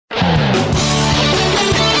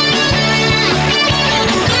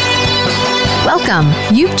Welcome.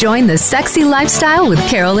 You've joined the Sexy Lifestyle with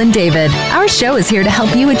Carol and David. Our show is here to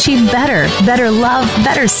help you achieve better love,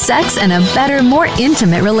 better sex, and a better, more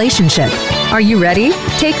intimate relationship. Are you ready?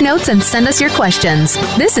 Take notes and send us your questions.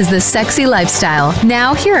 This is the Sexy Lifestyle.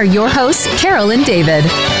 Now, here are your hosts, Carol and David.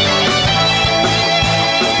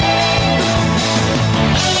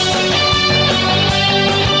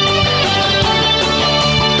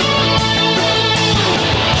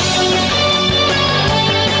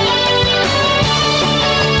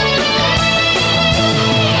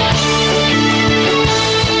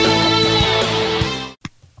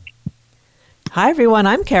 Hi, everyone.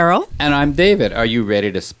 I'm Carol. And I'm David. Are you ready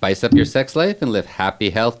to spice up your sex life and live happy,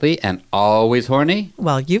 healthy, and always horny?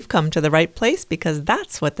 Well, you've come to the right place because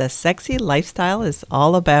that's what the Sexy Lifestyle is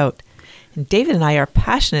all about. And David and I are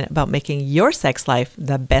passionate about making your sex life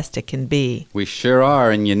the best it can be. We sure are.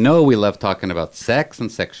 And you know we love talking about sex and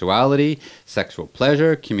sexuality, sexual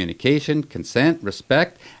pleasure, communication, consent,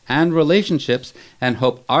 respect, and relationships, and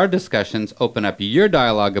hope our discussions open up your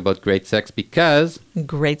dialogue about great sex because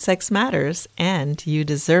great sex matters and you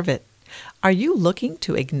deserve it. Are you looking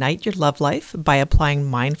to ignite your love life by applying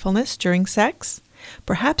mindfulness during sex?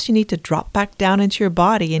 Perhaps you need to drop back down into your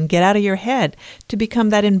body and get out of your head to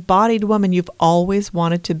become that embodied woman you've always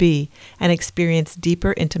wanted to be and experience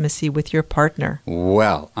deeper intimacy with your partner.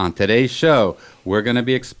 Well, on today's show, we're going to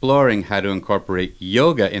be exploring how to incorporate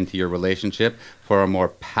yoga into your relationship for a more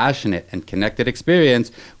passionate and connected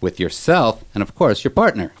experience with yourself and, of course, your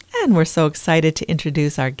partner. And we're so excited to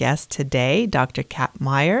introduce our guest today. Dr. Kat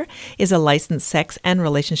Meyer is a licensed sex and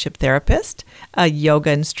relationship therapist, a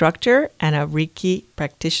yoga instructor, and a Reiki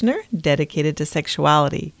practitioner dedicated to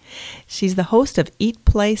sexuality. She's the host of Eat,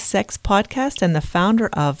 Play, Sex podcast and the founder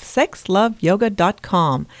of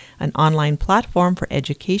sexloveyoga.com, an online platform for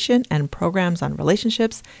education and programs on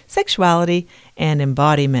relationships, sexuality, and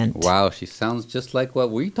embodiment. Wow, she sounds just like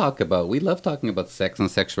what we talk about. We love talking about sex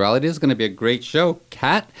and sexuality. This is going to be a great show.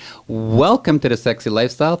 Kat, welcome to the Sexy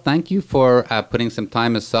Lifestyle. Thank you for putting some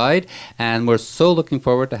time aside, and we're so looking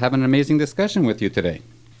forward to having an amazing discussion with you today.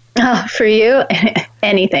 Oh, for you,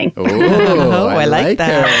 anything. Oh, I like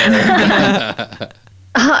that.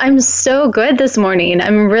 I'm so good this morning.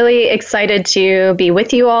 I'm really excited to be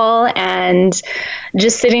with you all and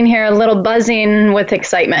just sitting here a little buzzing with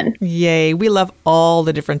excitement. Yay. We love all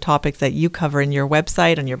the different topics that you cover in your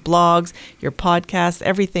website, on your blogs, your podcasts,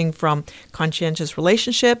 everything from conscientious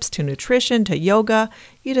relationships to nutrition to yoga.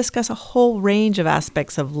 You discuss a whole range of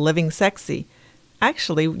aspects of living sexy.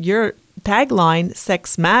 Actually, your tagline,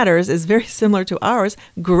 Sex Matters, is very similar to ours.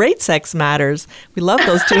 Great Sex Matters. We love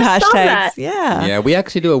those two hashtags. Yeah, we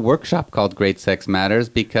actually do a workshop called Great Sex Matters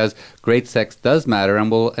because great sex does matter.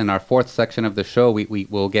 And we'll, in our fourth section of the show, we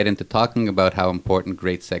will get into talking about how important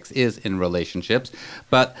great sex is in relationships.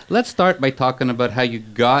 But let's start by talking about how you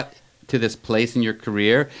got to this place in your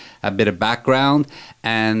career, a bit of background,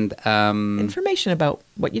 and information about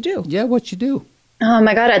what you do. Yeah, what you do. Oh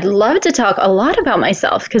my God, I'd love to talk a lot about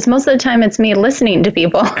myself because most of the time it's me listening to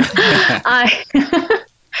people. I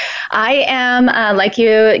am, like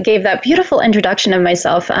you gave that beautiful introduction of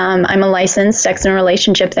myself, I'm a licensed sex and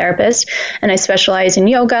relationship therapist, and I specialize in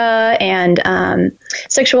yoga and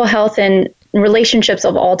sexual health and relationships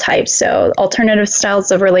of all types. So alternative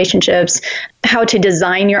styles of relationships, how to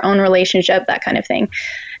design your own relationship, that kind of thing.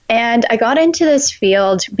 And I got into this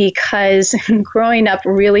field because growing up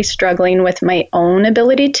really struggling with my own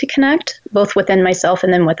ability to connect, both within myself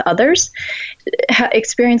and then with others,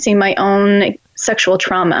 experiencing my own sexual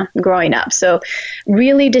trauma growing up. So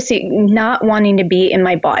really not wanting to be in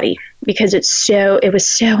my body because it was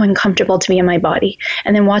so uncomfortable to be in my body.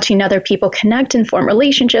 And then watching other people connect and form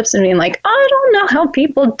relationships and being like, I don't know how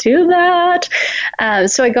people do that.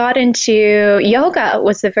 So I got into yoga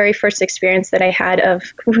was the very first experience that I had of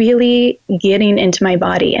really getting into my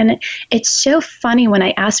body. And it's so funny when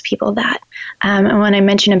I ask people that. And when I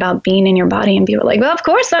mention about being in your body and people are like, well, of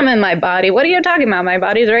course I'm in my body. What are you talking about? My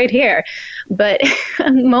body's right here. But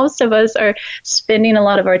most of us are spending a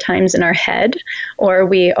lot of our times in our head, or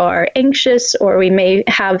we are anxious, or we may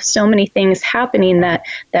have so many things happening that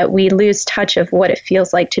we lose touch of what it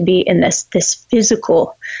feels like to be in this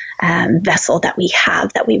physical vessel that we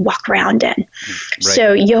have, that we walk around in. Right.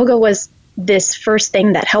 So yoga was this first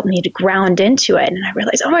thing that helped me to ground into it. And I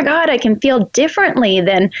realized, oh my God, I can feel differently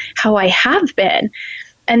than how I have been.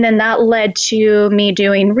 And then that led to me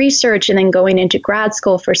doing research and then going into grad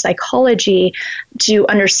school for psychology to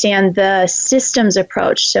understand the systems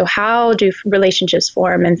approach. So how do relationships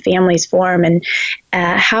form and families form, and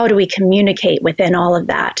how do we communicate within all of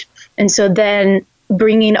that? And so then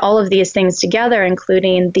bringing all of these things together,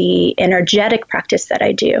 including the energetic practice that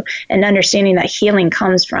I do, and understanding that healing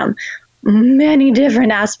comes from many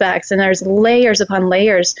different aspects, and there's layers upon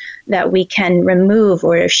layers that we can remove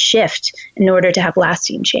or shift in order to have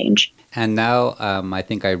lasting change. And now I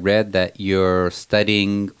think I read that you're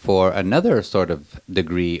studying for another sort of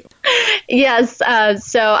degree. Yes.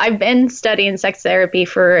 So I've been studying sex therapy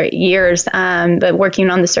for years, but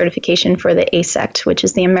working on the certification for the ASECT, which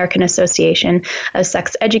is the American Association of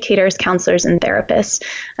Sex Educators, Counselors, and Therapists.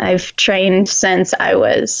 I've trained since I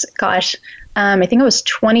was, I think I was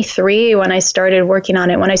 23 when I started working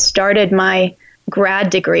on it. When I started my grad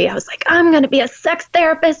degree, I was like, I'm going to be a sex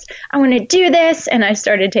therapist. I'm going to do this. And I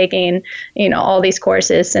started taking, all these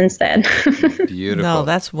courses since then. Beautiful. No,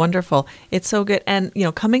 that's wonderful. It's so good. And,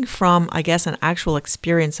 coming from, I guess, an actual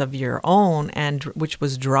experience of your own, and which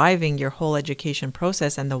was driving your whole education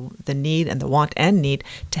process and the need and the want and need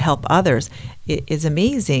to help others, it is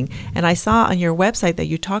amazing. And I saw on your website that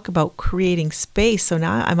you talk about creating space. So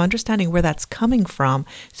now I'm understanding where that's coming from.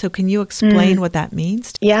 So can you explain what that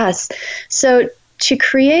means? Yes. So to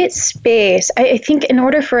create space, I think in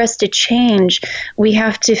order for us to change, we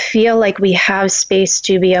have to feel like we have space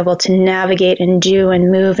to be able to navigate and do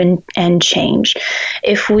and move and change.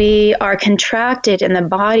 If we are contracted in the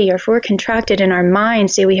body, or if we're contracted in our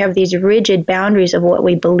mind, say we have these rigid boundaries of what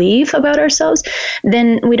we believe about ourselves,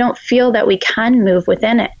 then we don't feel that we can move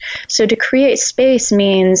within it. So to create space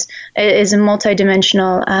is a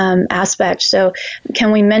multidimensional aspect. So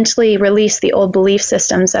can we mentally release the old belief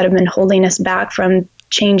systems that have been holding us back from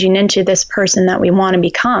changing into this person that we want to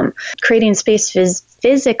become? Creating space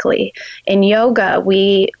physically. In yoga,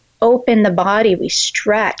 we open the body, we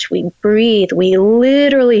stretch, we breathe, we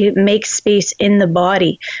literally make space in the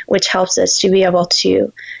body, which helps us to be able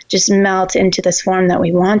to just melt into this form that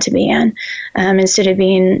we want to be in, instead of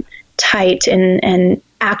being tight and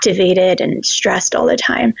activated and stressed all the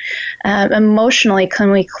time. Emotionally,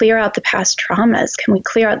 can we clear out the past traumas? Can we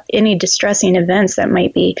clear out any distressing events that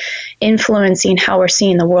might be influencing how we're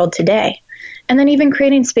seeing the world today? And then even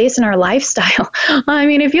creating space in our lifestyle. I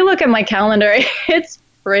mean, if you look at my calendar, it's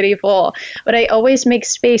pretty full, but I always make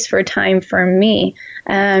space for time for me,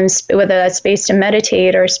 whether that's space to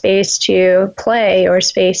meditate or space to play or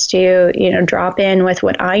space to, drop in with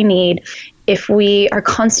what I need. If we are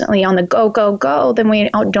constantly on the go, then we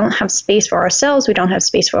don't have space for ourselves. We don't have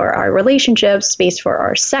space for our relationships, space for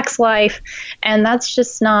our sex life. And that's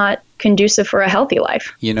just not conducive for a healthy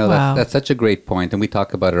life. Wow. That's such a great point, and we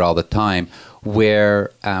talk about it all the time,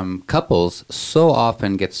 where couples so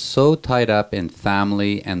often get so tied up in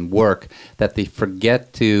family and work that they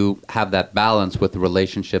forget to have that balance with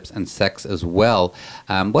relationships and sex as well.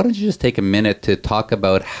 Why don't you just take a minute to talk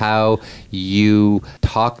about how you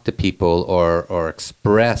talk to people or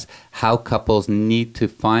express how couples need to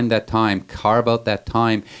find that time, carve out that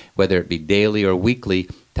time, whether it be daily or weekly,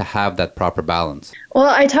 to have that proper balance? Well,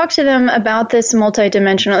 I talk to them about this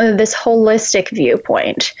multidimensional, this holistic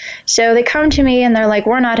viewpoint. So they come to me and they're like,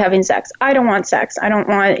 we're not having sex. I don't want sex. I don't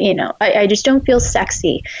want, I just don't feel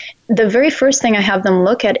sexy. The very first thing I have them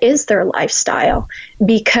look at is their lifestyle,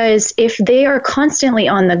 because if they are constantly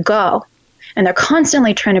on the go, and they're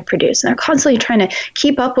constantly trying to produce, and they're constantly trying to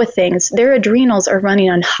keep up with things, their adrenals are running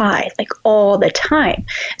on high, like all the time.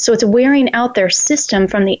 So it's wearing out their system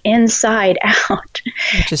from the inside out.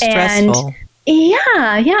 Which is stressful.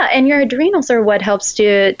 Yeah. And your adrenals are what helps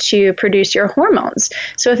to produce your hormones.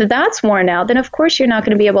 So if that's worn out, then of course you're not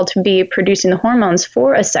going to be able to be producing the hormones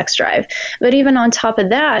for a sex drive. But even on top of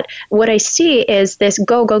that, what I see is this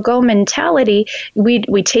go mentality. We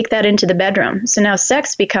take that into the bedroom. So now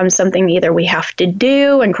sex becomes something either we have to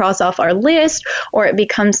do and cross off our list, or it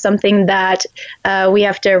becomes something that we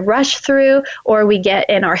have to rush through, or we get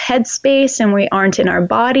in our headspace and we aren't in our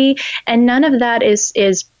body. And none of that is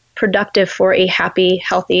productive for a happy,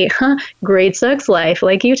 healthy, great sex life,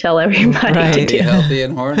 like you tell everybody to do. Healthy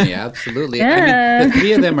and horny, absolutely. Yeah. I mean, the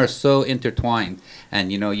three of them are so intertwined.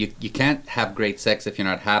 And, you can't have great sex if you're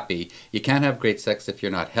not happy. You can't have great sex if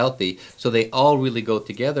you're not healthy. So they all really go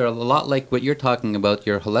together, a lot like what you're talking about,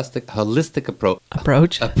 your holistic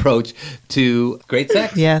approach to great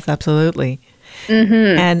sex. Yes, absolutely.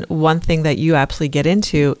 Mm-hmm. And one thing that you absolutely get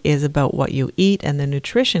into is about what you eat and the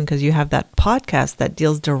nutrition, because you have that podcast that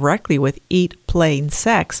deals directly with eat, play, and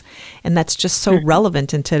sex. And that's just so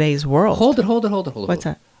relevant in today's world. Hold it. What's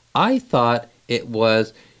that? I thought it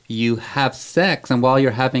was you have sex, and while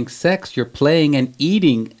you're having sex, you're playing and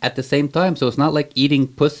eating at the same time. So it's not like eating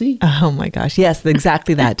pussy. Oh my gosh. Yes,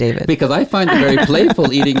 exactly that, David. Because I find it very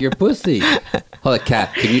playful eating your pussy. Hold it,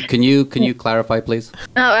 Kat. Can you clarify, please?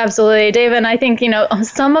 Oh, absolutely, David. I think,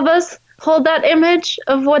 some of us hold that image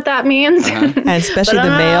of what that means. And especially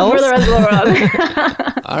the males. For the rest of the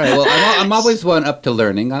world. All right. Well, I'm always one up to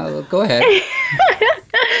learning. Go ahead.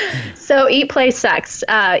 So eat, play, sex,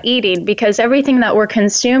 eating, because everything that we're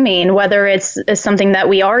consuming, whether it's something that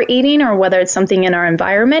we are eating or whether it's something in our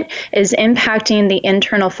environment, is impacting the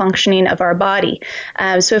internal functioning of our body.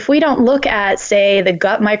 So if we don't look at, say, the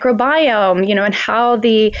gut microbiome,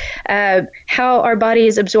 and how our body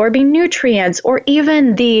is absorbing nutrients, or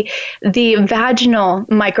even the vaginal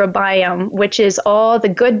microbiome, which is all the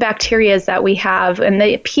good bacteria that we have, and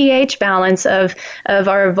the pH balance of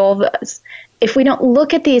our vulvas. If we don't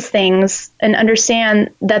look at these things and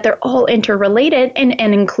understand that they're all interrelated, and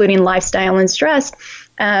including lifestyle and stress,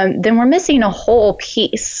 then we're missing a whole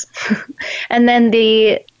piece. And then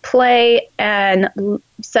the play and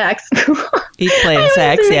sex. Eat, play, and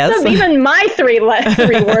sex, yes. Even my three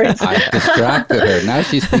words. I distracted her. Now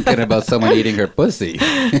she's thinking about someone eating her pussy.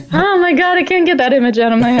 Oh my God, I can't get that image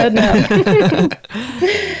out of my head now.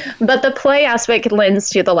 But the play aspect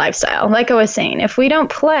lends to the lifestyle. Like I was saying, if we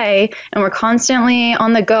don't play and we're constantly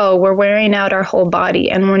on the go, we're wearing out our whole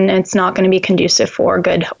body, and when it's not going to be conducive for a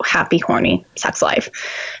good, happy, horny sex life.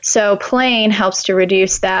 So playing helps to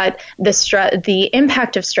reduce the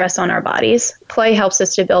impact of stress on our bodies. Play helps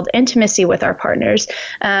us to build intimacy with our partners.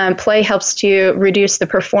 Play helps to reduce the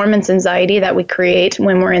performance anxiety that we create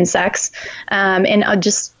when we're in sex. And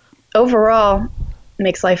just overall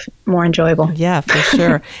makes life more enjoyable. Yeah, for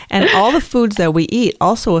sure. And all the foods that we eat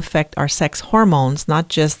also affect our sex hormones, not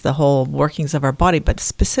just the whole workings of our body, but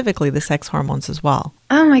specifically the sex hormones as well.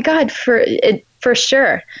 Oh my God, for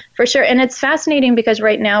sure. And it's fascinating because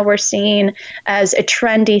right now we're seeing as a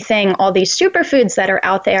trendy thing all these superfoods that are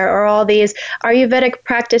out there, or all these Ayurvedic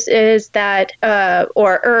practices that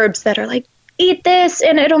or herbs that are like, eat this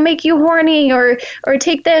and it'll make you horny, or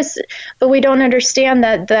take this. But we don't understand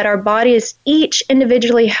that our bodies each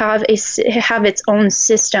individually have its own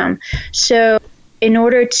system. So in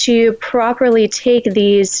order to properly take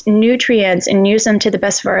these nutrients and use them to the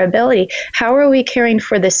best of our ability, how are we caring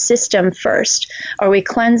for the system first? Are we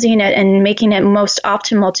cleansing it and making it most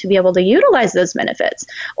optimal to be able to utilize those benefits?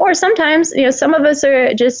 Or sometimes, some of us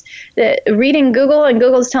are just reading Google, and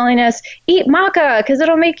Google's telling us, eat maca because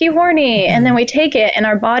it'll make you horny. And then we take it, and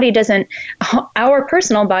our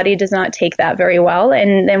personal body does not take that very well.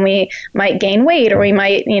 And then we might gain weight, or we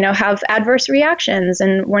might, have adverse reactions,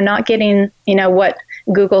 and we're not getting, what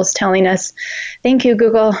Google's telling us. Thank you,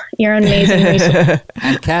 Google. You're an amazing resource.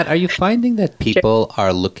 And Kat, are you finding that people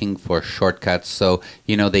are looking for shortcuts? So,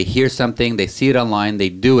 they hear something, they see it online, they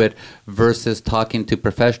do it, versus talking to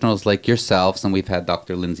professionals like yourselves. And we've had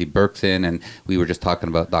Dr. Lindsay Burks in, and we were just talking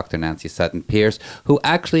about Dr. Nancy Sutton-Pierce, who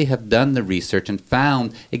actually have done the research and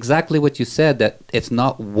found exactly what you said, that it's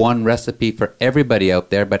not one recipe for everybody out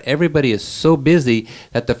there, but everybody is so busy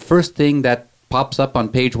that the first thing that pops up on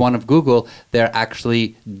page 1 of Google, they're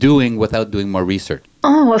actually doing without doing more research.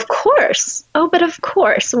 Oh, of course. Oh, but of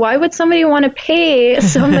course. Why would somebody want to pay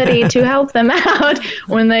somebody to help them out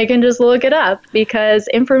when they can just look it up? Because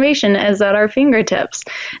information is at our fingertips.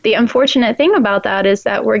 The unfortunate thing about that is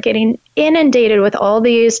that we're getting inundated with all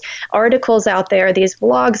these articles out there, these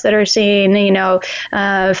blogs that are saying,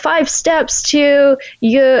 5 steps to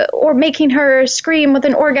you, or making her scream with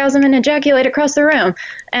an orgasm and ejaculate across the room.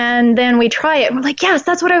 And then we try it, and we're like, yes,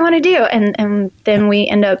 that's what I want to do. And then we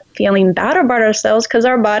end up feeling bad about ourselves because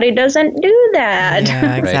our body doesn't do that.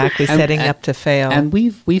 Yeah, exactly. Right. Setting up to fail. And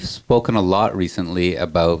we've spoken a lot recently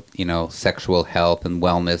about, sexual health and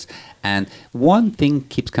wellness. And one thing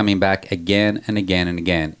keeps coming back again and again and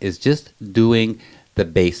again is just doing the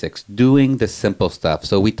basics, doing the simple stuff.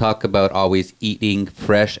 So we talk about always eating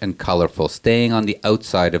fresh and colorful, staying on the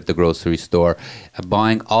outside of the grocery store,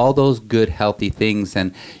 buying all those good, healthy things.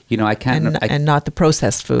 And, and not the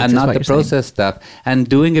processed foods. And not the processed stuff. And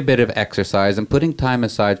doing a bit of exercise and putting time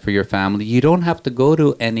aside for your family. You don't have to go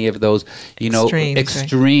to any of those,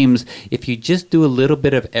 extremes. Right? If you just do a little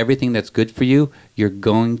bit of everything that's good for you, you're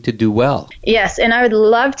going to do well. Yes, and I would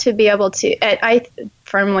love to be able to, I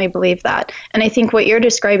firmly believe that. And I think what you're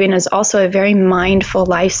describing is also a very mindful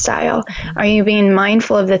lifestyle. Mm-hmm. Are you being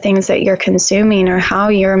mindful of the things that you're consuming or how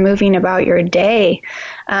you're moving about your day?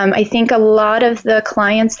 I think a lot of the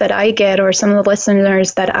clients that I get, or some of the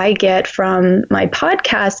listeners that I get from my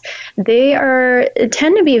podcast, they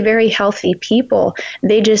tend to be very healthy people.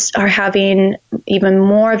 They just are having even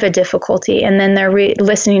more of a difficulty. And then they're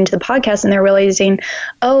listening to the podcast and they're realizing,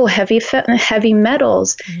 oh, heavy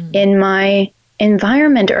metals in my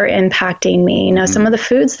environment are impacting me. Some of the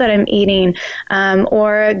foods that I'm eating,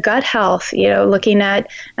 or gut health, looking at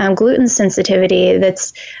gluten sensitivity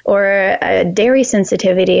or dairy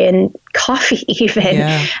sensitivity, and coffee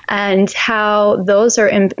even, and how those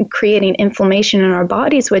are creating inflammation in our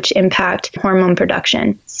bodies, which impact hormone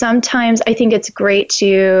production. Sometimes I think it's great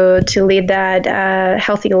to lead that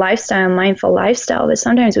healthy lifestyle, mindful lifestyle, but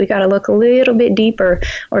sometimes we got to look a little bit deeper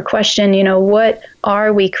or question, what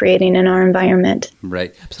are we creating in our environment?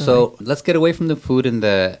 Right. Absolutely. So let's get away from the food and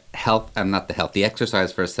the health, the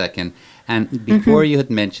exercise for a second. And before you had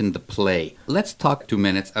mentioned the play, let's talk 2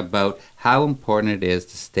 minutes about how important it is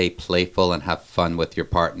to stay playful and have fun with your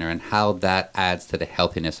partner and how that adds to the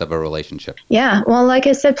healthiness of a relationship. Yeah, well, like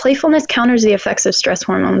I said, playfulness counters the effects of stress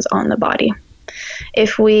hormones on the body.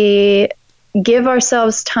 If we give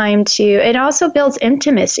ourselves time to, it also builds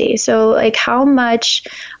intimacy. So like, how much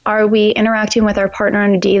are we interacting with our partner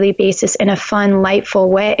on a daily basis in a fun, light,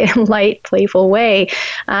 playful way?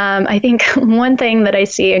 I think one thing that I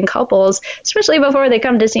see in couples, especially before they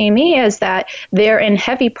come to see me, is that they're in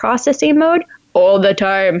heavy processing mode all the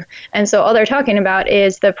time. And so all they're talking about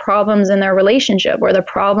is the problems in their relationship or the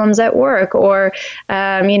problems at work or,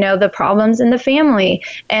 the problems in the family.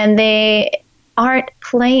 And they aren't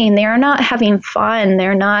playing, they are not having fun,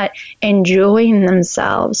 they're not enjoying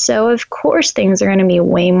themselves. So of course things are going to be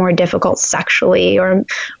way more difficult sexually or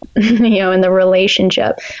in the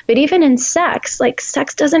relationship. But even in sex,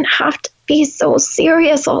 sex doesn't have to be so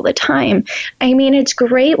serious all the time. I mean, it's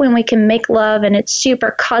great when we can make love and it's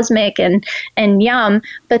super cosmic and yum,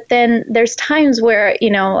 but then there's times where,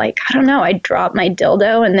 I don't know, I drop my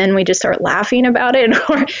dildo and then we just start laughing about it,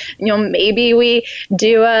 or, maybe we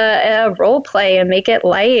do a role play and make it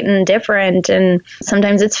light and different. And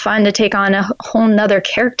sometimes it's fun to take on a whole nother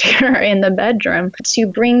character in the bedroom. To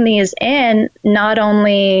bring these in not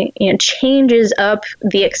only, changes up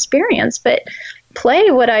the experience, but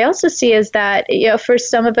play, what I also see is that, for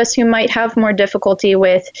some of us who might have more difficulty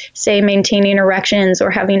with, say, maintaining erections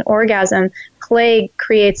or having orgasm, play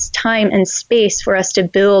creates time and space for us to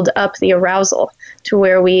build up the arousal to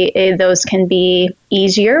where those can be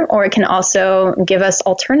easier, or it can also give us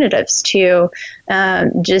alternatives to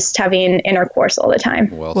just having intercourse all the time.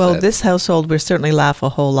 Well, this household, we certainly laugh a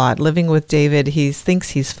whole lot. Living with David, he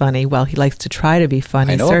thinks he's funny. Well, he likes to try to be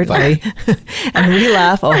funny, certainly. And we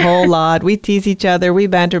laugh a whole lot. We tease each other. We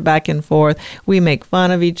banter back and forth. We make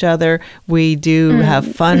fun of each other. We do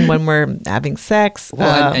have fun when we're having sex.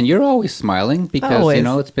 Well, and you're always smiling because,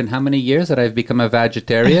 it's been how many years that I've become a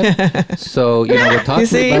vegetarian? So, we're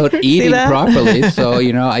talking about eating properly. So,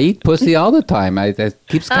 I eat pussy all the time. That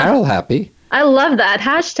keeps Carol happy. I love that.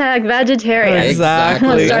 #vegetarian. Exactly.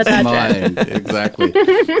 We'll That's mine. Exactly.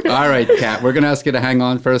 All right, Kat, we're going to ask you to hang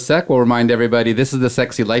on for a sec. We'll remind everybody, this is The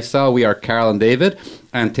Sexy Lifestyle. We are Carol and David.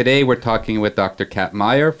 And today we're talking with Dr. Kat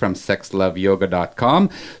Meyer from sexloveyoga.com.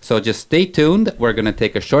 So just stay tuned. We're going to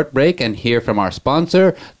take a short break and hear from our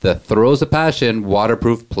sponsor, the Throws of Passion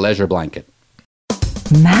Waterproof Pleasure Blanket.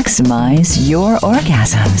 Maximize your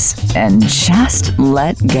orgasms and just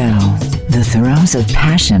let go. The Throws of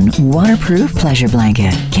Passion Waterproof Pleasure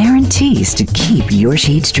Blanket guarantees to keep your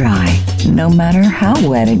sheets dry, no matter how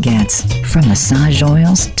wet it gets. From massage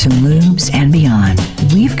oils to lubes and beyond,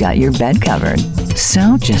 we've got your bed covered.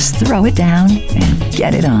 So just throw it down and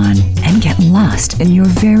get it on, and get lost in your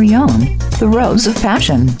very own Throws of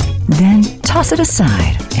Passion. Then toss it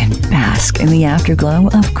aside and bask in the afterglow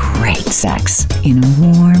of great sex in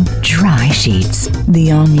warm, dry sheets.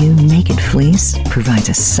 The all-new Naked Fleece provides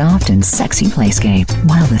a soft and sexy playscape,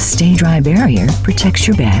 while the Stay Dry barrier protects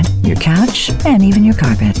your bed, your couch, and even your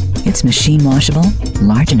carpet. It's machine washable,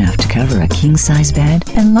 large enough to cover a king-size bed,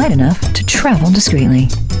 and light enough to travel discreetly.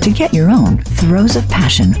 To get your own Throws of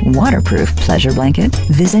Passion waterproof pleasure blanket,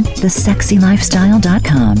 visit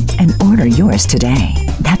thesexylifestyle.com and order yours today.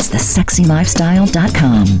 That's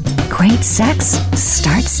thesexylifestyle.com. Great sex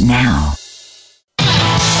starts now.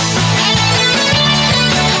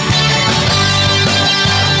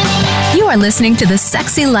 You are listening to The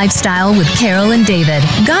Sexy Lifestyle with Carol and David.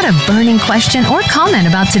 Got a burning question or comment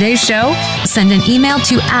about today's show? Send an email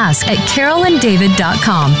to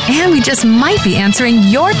ask@carolanddavid.com, and we just might be answering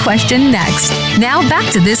your question next. Now back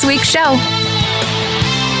to this week's show.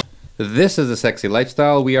 This is The Sexy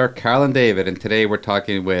Lifestyle. We are Carol and David, and today we're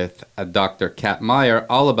talking with Dr. Kat Meyer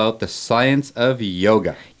all about the science of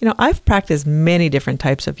yoga. I've practiced many different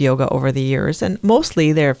types of yoga over the years, and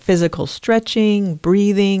mostly they're physical stretching,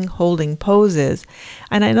 breathing, holding poses.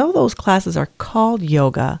 And I know those classes are called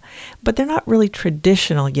yoga, but they're not really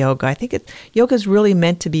traditional yoga. I think yoga is really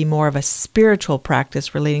meant to be more of a spiritual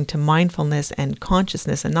practice relating to mindfulness and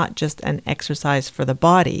consciousness, and not just an exercise for the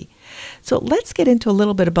body. So let's get into a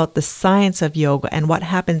little bit about the science of yoga and what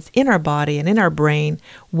happens in our body and in our brain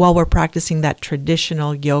while we're practicing that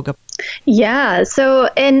traditional yoga. Yeah. So,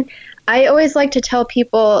 and I always like to tell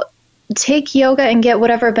people, take yoga and get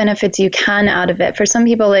whatever benefits you can out of it. For some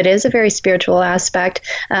people, it is a very spiritual aspect.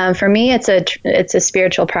 For me, it's a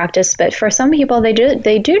spiritual practice. But for some people, they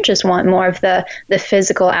do just want more of the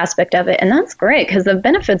physical aspect of it, and that's great because the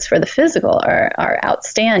benefits for the physical are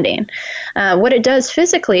outstanding. What it does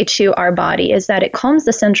physically to our body is that it calms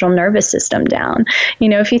the central nervous system down.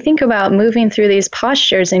 If you think about moving through these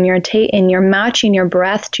postures and you're matching your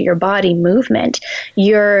breath to your body movement,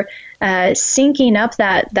 you're syncing up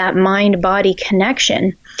that mind-body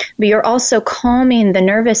connection, but you're also calming the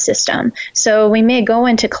nervous system. So we may go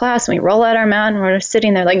into class and we roll out our mat and we're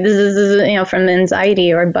sitting there like this, from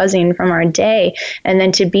anxiety or buzzing from our day, and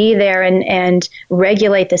then to be there and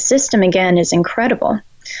regulate the system again is incredible.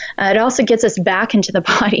 It also gets us back into the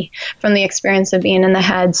body from the experience of being in the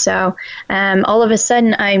head. So all of a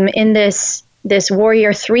sudden I'm in this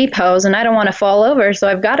warrior 3 pose and I don't want to fall over, so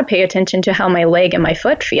I've got to pay attention to how my leg and my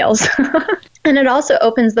foot feels. And it also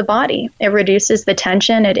opens the body. It reduces the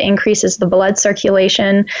tension. It increases the blood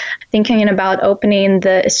circulation. Thinking about opening,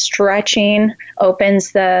 the stretching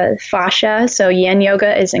opens the fascia. So yin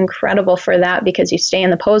yoga is incredible for that because you stay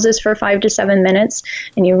in the poses for 5 to 7 minutes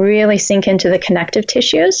and you really sink into the connective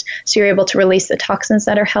tissues. So you're able to release the toxins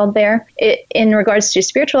that are held there. In regards to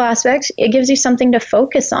spiritual aspects, it gives you something to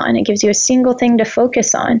focus on. It gives you a single thing to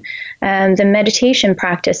focus on. The meditation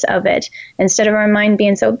practice of it, instead of our mind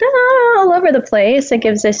being so all over the place, it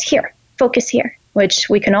gives us focus here, which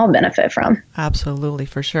we can all benefit from. Absolutely,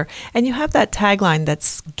 for sure. And you have that tagline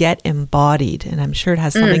that's get embodied, and I'm sure it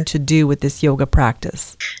has something to do with this yoga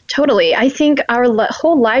practice. Totally. I think our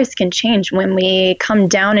whole lives can change when we come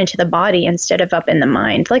down into the body instead of up in the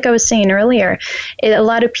mind. Like I was saying earlier, a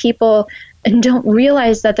lot of people don't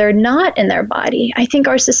realize that they're not in their body. I think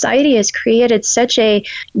our society has created such a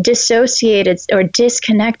dissociated or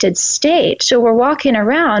disconnected state. So we're walking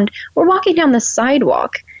down the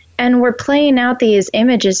sidewalk, and we're playing out these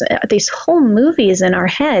images, these whole movies in our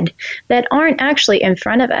head that aren't actually in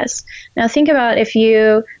front of us. Now think about if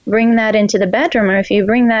you bring that into the bedroom or if you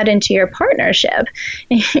bring that into your partnership.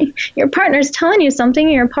 Your partner's telling you something,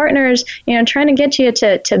 your partner's trying to get you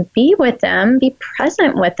to be with them, be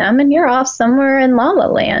present with them, and you're off somewhere in La La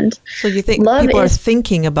Land. So you think people are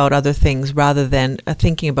thinking about other things rather than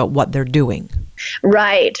thinking about what they're doing.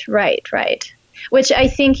 Right. Which I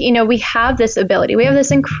think, we have this ability. We have this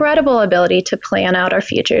incredible ability to plan out our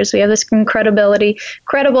futures. We have this incredible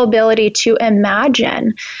ability to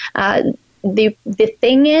imagine. The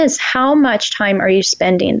thing is, how much time are you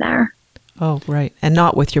spending there? Oh, right. And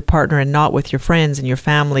not with your partner and not with your friends and your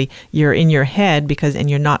family. You're in your head and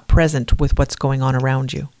you're not present with what's going on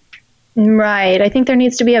around you. Right. I think there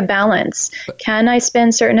needs to be a balance. Can I spend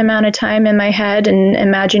a certain amount of time in my head and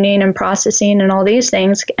imagining and processing and all these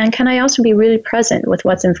things? And can I also be really present with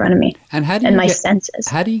what's in front of me and my senses?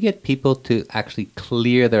 How do you get people to actually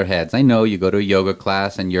clear their heads? I know you go to a yoga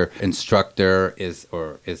class and your instructor is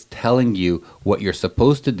telling you what you're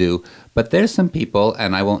supposed to do, but there's some people,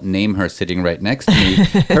 and I won't name her sitting right next to me,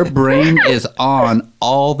 her brain is on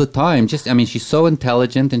all the time. She's so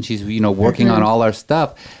intelligent and she's, working on all our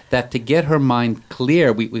stuff that to get her mind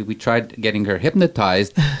clear, we tried getting her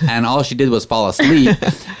hypnotized and all she did was fall asleep.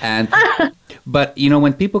 But,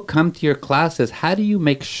 when people come to your classes, how do you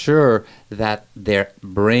make sure that their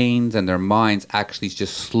brains and their minds actually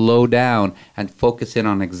just slow down and focus in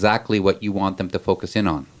on exactly what you want them to focus in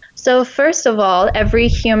on? So first of all, every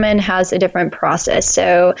human has a different process.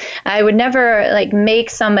 So I would never make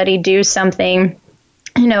somebody do something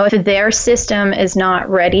if their system is not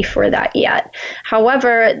ready for that yet.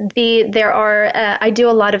 However, I do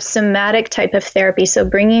a lot of somatic type of therapy, so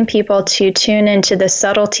bringing people to tune into the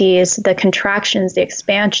subtleties, the contractions, the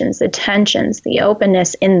expansions, the tensions, the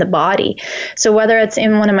openness in the body. So whether it's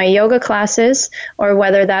in one of my yoga classes or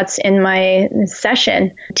whether that's in my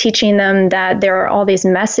session, teaching them that there are all these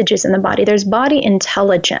messages in the body, there's body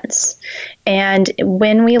intelligence. And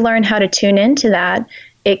when we learn how to tune into that,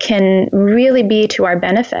 it can really be to our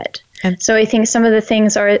benefit. So I think some of the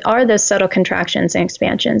things are the subtle contractions and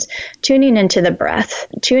expansions, tuning into the breath,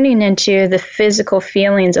 tuning into the physical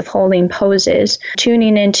feelings of holding poses,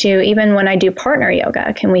 tuning into, even when I do partner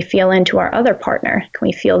yoga, can we feel into our other partner? Can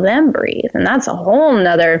we feel them breathe? And that's a whole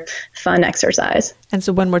nother fun exercise. And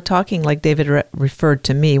so when we're talking, like David referred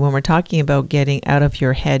to me, when we're talking about getting out of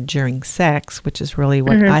your head during sex, which is really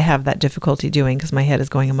what I have that difficulty doing because my head is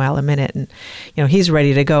going a mile a minute and, he's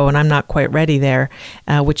ready to go and I'm not quite ready there,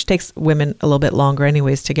 which takes women a little bit longer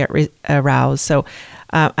anyways to get aroused. So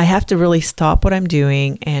I have to really stop what I'm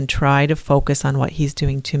doing and try to focus on what he's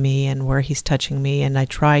doing to me and where he's touching me. And I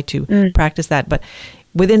try to practice that. But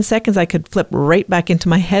within seconds, I could flip right back into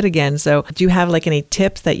my head again. So do you have like any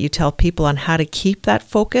tips that you tell people on how to keep that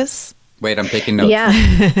focus? Wait, I'm taking notes. Yeah.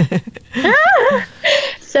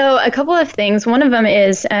 So a couple of things. One of them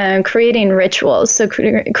is creating rituals. So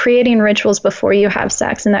creating rituals before you have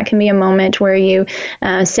sex. And that can be a moment where you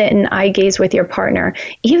sit and eye gaze with your partner.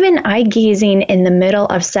 Even eye gazing in the middle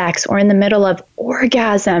of sex or in the middle of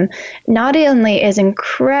orgasm not only is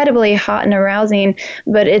incredibly hot and arousing,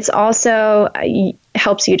 but it's also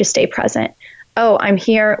helps you to stay present. Oh, I'm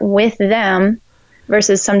here with them.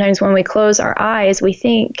 Versus sometimes when we close our eyes, we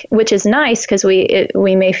think, which is nice because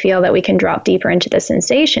we may feel that we can drop deeper into the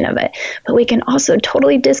sensation of it, but we can also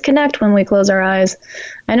totally disconnect when we close our eyes.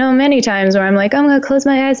 I know many times where I'm like, I'm going to close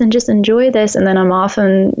my eyes and just enjoy this, and then I'm off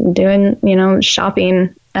and doing,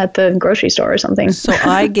 shopping at the grocery store or something. So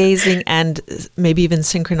eye gazing and maybe even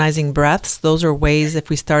synchronizing breaths, those are ways, if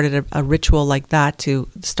we started a ritual like that, to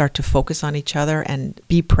start to focus on each other and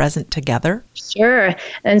be present together. Sure.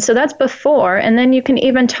 And so that's before. And then you can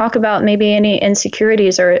even talk about maybe any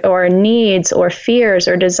insecurities or needs or fears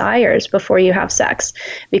or desires before you have sex.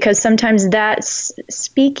 Because sometimes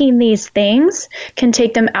speaking these things can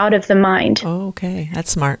take them out of the mind. Oh, okay.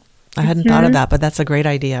 That's smart. I hadn't thought of that, but that's a great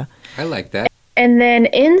idea. I like that. And then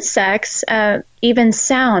in sex, even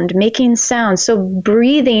sound, making sound. So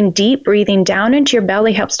deep breathing down into your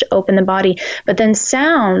belly helps to open the body. But then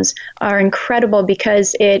sounds are incredible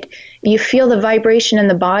because you feel the vibration in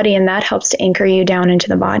the body, and that helps to anchor you down into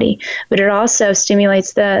the body. But it also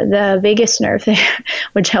stimulates the vagus nerve there,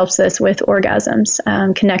 which helps us with orgasms,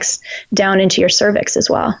 connects down into your cervix as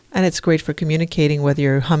well. And it's great for communicating, whether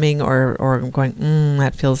you're humming or going,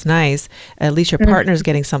 that feels nice. At least your partner's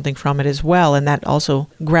getting something from it as well. And that also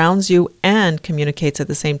grounds you and communicates at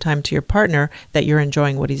the same time to your partner that you're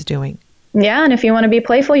enjoing what he's doing. Yeah, and if you want to be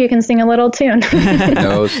playful, you can sing a little tune.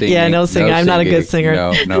 No singing. Yeah, no singing. I'm not a good singer.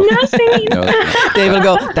 No singing. No. David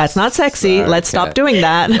will go, that's not sexy. Sorry, Let's stop doing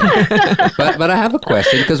that. But I have a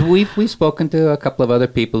question, because we've spoken to a couple of other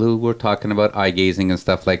people who were talking about eye gazing and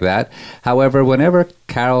stuff like that. However, whenever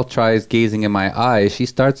Carol tries gazing in my eyes, she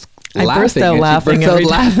starts laughing. I burst out laughing.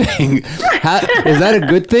 Is that a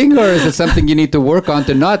good thing, or is it something you need to work on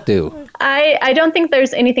to not do? I don't think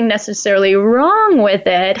there's anything necessarily wrong with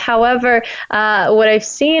it. However, what I've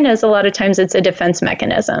seen is a lot of times it's a defense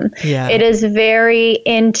mechanism. Yeah. It is very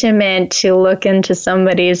intimate to look into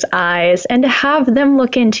somebody's eyes and to have them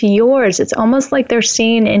look into yours. It's almost like they're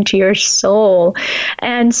seeing into your soul.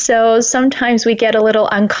 And so sometimes we get a little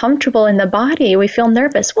uncomfortable in the body. We feel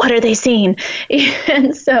nervous. What are they seeing?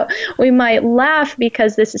 And so we might laugh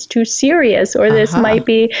because this is too serious, or this might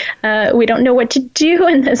be, we don't know what to do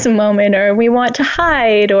in this moment, or we want to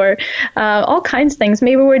hide, or all kinds of things.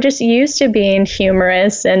 Maybe we're just used to being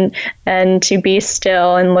humorous, and to be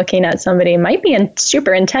still and looking at somebody might be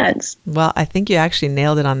super intense. Well, I think you actually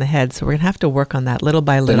nailed it on the head. So we're going to have to work on that little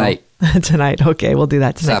by little. Tonight. Tonight. Okay, we'll do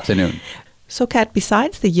that tonight. This afternoon. So, Kat,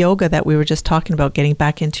 besides the yoga that we were just talking about, getting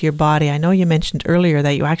back into your body, I know you mentioned earlier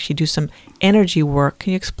that you actually do some energy work.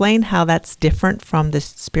 Can you explain how that's different from this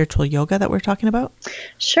spiritual yoga that we're talking about?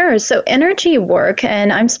 Sure. So energy work,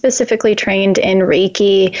 and I'm specifically trained in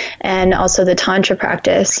Reiki and also the Tantra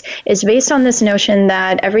practice, is based on this notion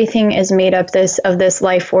that everything is made up of this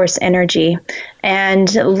life force energy. And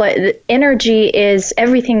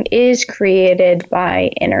everything is created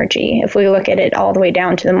by energy, if we look at it all the way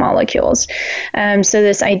down to the molecules. So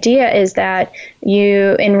this idea is that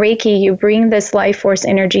in Reiki, you bring this life force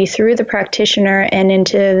energy through the practitioner and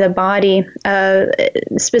into the body,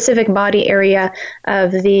 specific body area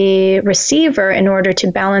of the receiver, in order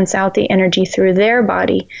to balance out the energy through their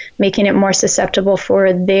body, making it more susceptible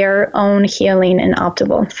for their own healing and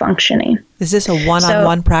optimal functioning. Is this a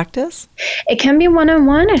one-on-one practice? It can be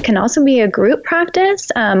one-on-one. It can also be a group practice.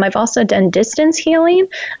 I've also done distance healing,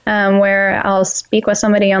 where I'll speak with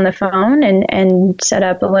somebody on the phone and set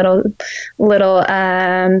up a little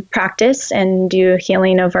practice and do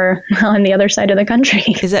healing over on the other side of the country.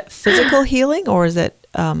 Is it physical healing, or is it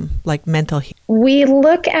like mental healing? We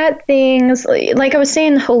look at things, like I was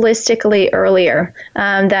saying holistically earlier,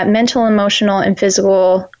 that mental, emotional, and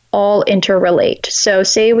physical all interrelate. So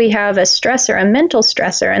say we have a stressor, a mental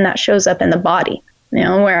stressor, and that shows up in the body.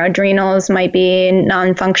 Where adrenals might be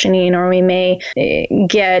non-functioning, or we may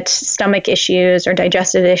get stomach issues or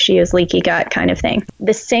digestive issues, leaky gut kind of thing.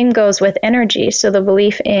 The same goes with energy. So the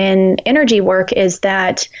belief in energy work is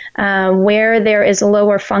that where there is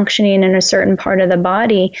lower functioning in a certain part of the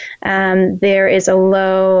body, there is a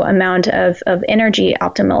low amount of energy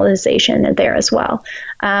optimization there as well.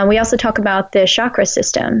 We also talk about the chakra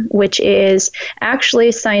system, which is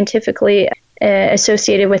actually scientifically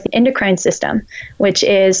associated with the endocrine system, which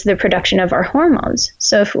is the production of our hormones.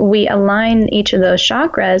 So if we align each of those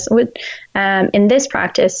chakras with, in this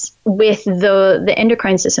practice with the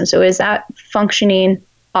endocrine system, so is that functioning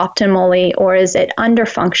optimally or is it under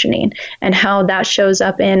functioning, and how that shows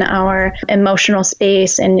up in our emotional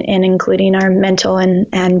space and including our mental and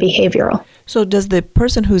behavioral. So does the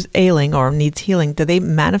person who's ailing or needs healing, do they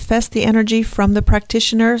manifest the energy from the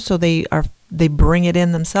practitioner so they bring it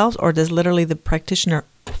in themselves, or does literally the practitioner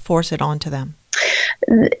force it onto them?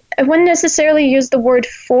 I wouldn't necessarily use the word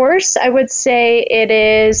force. I would say it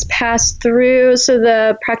is passed through. So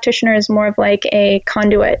the practitioner is more of like a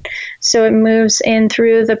conduit. So it moves in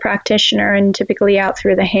through the practitioner and typically out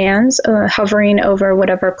through the hands, hovering over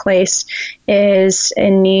whatever place is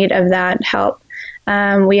in need of that help.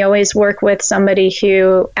 We always work with somebody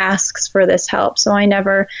who asks for this help. So I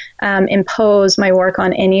never impose my work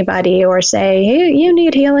on anybody or say, hey, you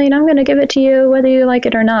need healing, I'm going to give it to you, whether you like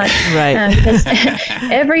it or not. Right. Because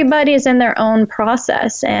everybody's in their own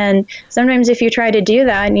process. And sometimes if you try to do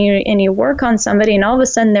that and you work on somebody and all of a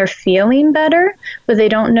sudden they're feeling better, but they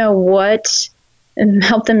don't know what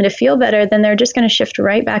help them to feel better, then they're just going to shift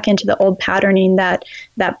right back into the old patterning that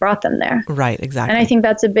brought them there. Right, exactly. And I think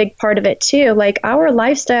that's a big part of it too. Like our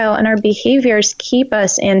lifestyle and our behaviors keep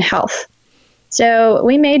us in health. So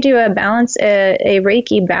we may do a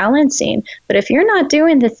Reiki balancing, but if you're not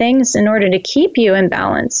doing the things in order to keep you in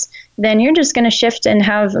balance, then you're just going to shift and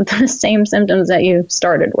have the same symptoms that you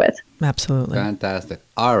started with. Absolutely. Fantastic.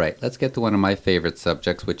 All right, let's get to one of my favorite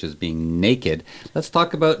subjects, which is being naked. Let's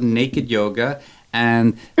talk about naked yoga.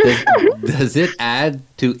 And does it add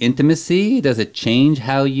to intimacy? Does it change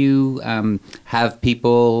how you have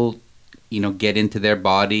people, get into their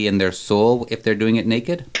body and their soul if they're doing it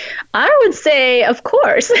naked? I would say, of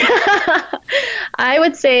course. I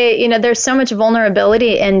would say, there's so much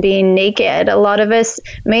vulnerability in being naked. A lot of us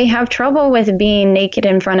may have trouble with being naked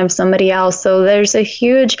in front of somebody else. So there's a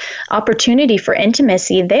huge opportunity for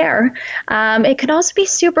intimacy there. It can also be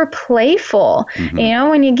super playful. Mm-hmm.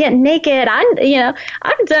 When you get naked,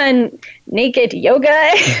 I've done naked yoga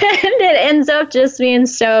and it ends up just being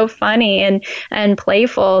so funny and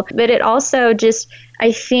playful. But it also just,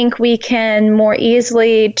 I think we can more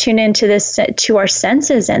easily tune into this, to our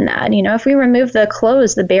senses in that. If we remove the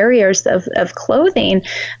clothes, the barriers of clothing,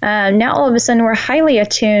 now all of a sudden we're highly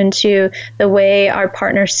attuned to the way our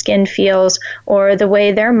partner's skin feels or the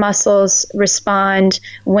way their muscles respond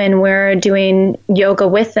when we're doing yoga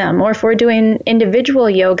with them, or if we're doing individual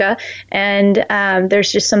yoga, and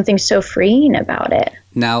there's just something so freeing about it.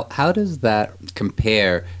 Now, how does that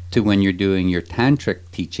compare to when you're doing your tantric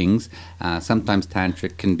teachings? Sometimes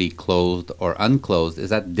tantric can be clothed or unclothed. Is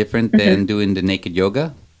that different than doing the naked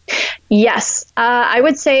yoga? Yes, I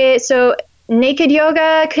would say so. Naked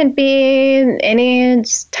yoga could be any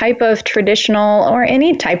type of traditional or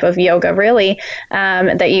any type of yoga, really,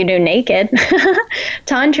 that you do naked.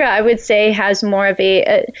 Tantra, I would say, has more of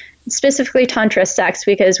specifically Tantra sex,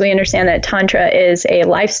 because we understand that Tantra is a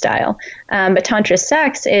lifestyle. But Tantra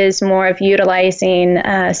sex is more of utilizing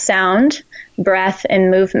sound, breath,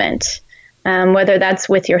 and movement, whether that's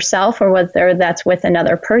with yourself or whether that's with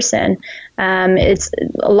another person. It's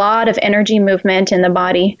a lot of energy movement in the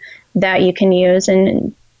body that you can use,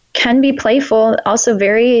 and can be playful, also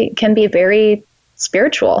can be very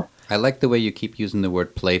spiritual. I like the way you keep using the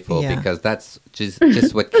word playful, because that's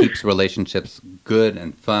just what keeps relationships good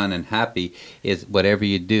and fun and happy, is whatever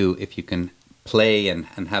you do, if you can play and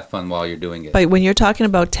have fun while you're doing it. But when you're talking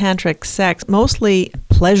about tantric sex, mostly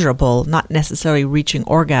pleasurable, not necessarily reaching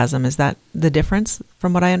orgasm. Is that the difference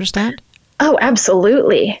from what I understand? Oh,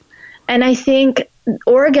 absolutely. And I think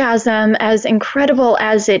orgasm, as incredible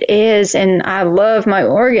as it is, and I love my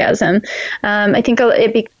orgasm, I think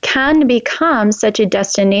it can become such a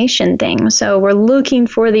destination thing. So we're looking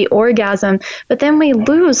for the orgasm, but then we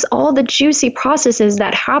lose all the juicy processes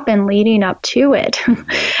that happen leading up to it.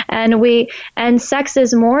 and sex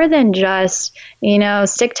is more than just,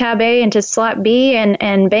 stick tab A into slap B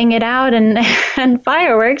and bang it out and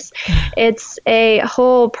fireworks. It's a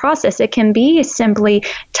whole process. It can be simply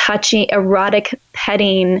touching, erotic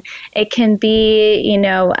petting. It can be,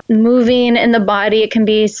 moving in the body. It can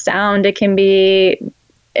be sound. It can be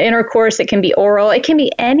intercourse, it can be oral, it can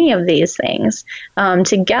be any of these things.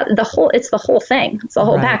 To get it's the whole thing. It's the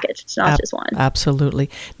whole package. It's not just one. Absolutely.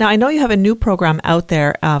 Now, I know you have a new program out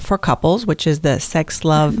there for couples, which is the Sex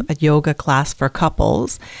Love Yoga class for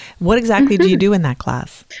couples. What exactly do you do in that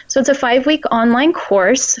class? So it's a 5-week online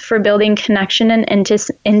course for building connection and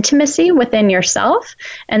intimacy within yourself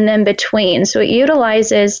and then between. So it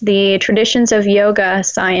utilizes the traditions of yoga,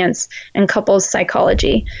 science, and couples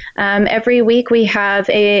psychology. Every week we have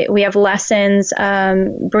lessons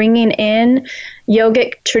bringing in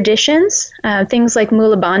yogic traditions, things like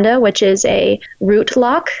Mula Bandha, which is a root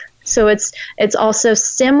lock. So it's also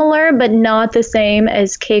similar, but not the same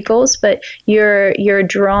as Kegels, but you're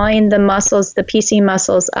drawing the muscles, the PC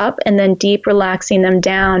muscles up and then deep relaxing them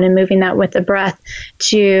down and moving that with the breath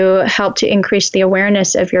to help to increase the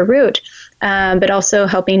awareness of your root. But also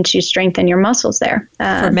helping to strengthen your muscles there.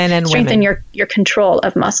 For men and strengthen women. your control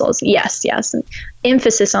of muscles. Yes.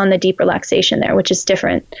 Emphasis on the deep relaxation there, which is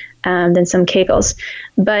different than some Kegels.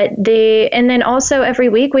 And then also every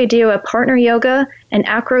week we do a partner yoga, an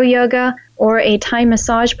acro yoga, or a Thai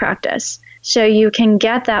massage practice. So you can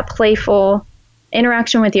get that playful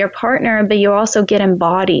interaction with your partner, but you also get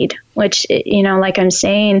embodied, which, like I'm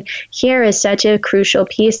saying, here is such a crucial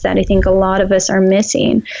piece that I think a lot of us are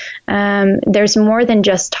missing. There's more than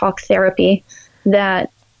just talk therapy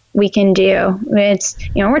that we can do. It's,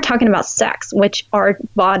 we're talking about sex, which are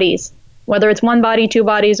bodies, whether it's one body, two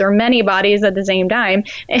bodies, or many bodies at the same time.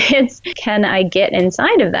 It's, can I get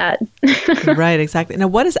inside of that? Right, exactly. Now,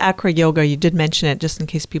 what is acro yoga? You did mention it, just in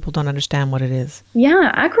case people don't understand what it is.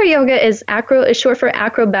 Yeah, acro yoga is short for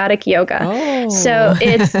acrobatic yoga. Oh. So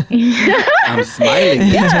it's... I'm smiling.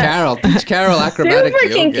 Teach Carol acrobatic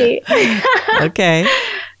super yoga. Kinky. Okay.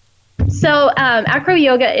 So acro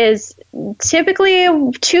yoga is typically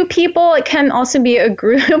 2 people. It can also be a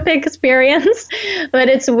group experience, but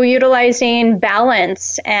it's utilizing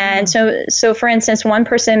balance. And so for instance, one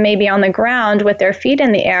person may be on the ground with their feet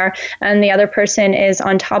in the air, and the other person is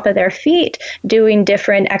on top of their feet doing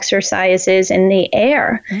different exercises in the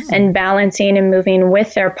air and balancing and moving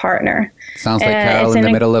with their partner. Sounds like Carol in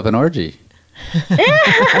the middle of an orgy.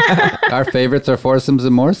 Our favorites are foursomes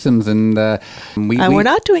and moresomes, and we're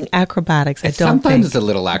not doing acrobatics. I don't sometimes think. It's a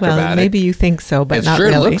little acrobatic. Well, maybe you think so, but it not sure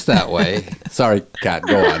really. looks that way. Sorry, Kat,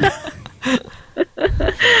 go on.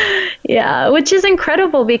 Yeah, which is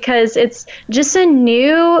incredible because it's just a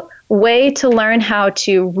new way to learn how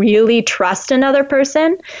to really trust another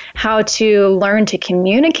person, how to learn to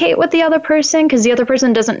communicate with the other person, because the other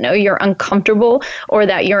person doesn't know you're uncomfortable or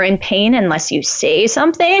that you're in pain unless you say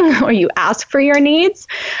something or you ask for your needs.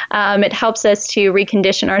 It helps us to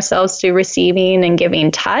recondition ourselves to receiving and giving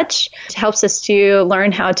touch. It helps us to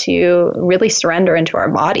learn how to really surrender into our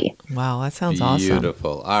body. Wow, that sounds awesome.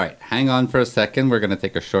 Beautiful. All right, hang on for a second. We're going to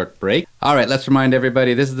take a short break. All right, let's remind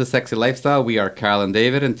everybody, this is The Sexy Lifestyle. We are Carol and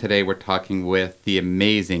David, and today we're talking with the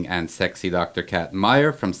amazing and sexy Dr. Kat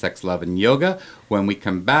Meyer from Sex, Love, and Yoga. When we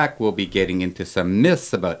come back, we'll be getting into some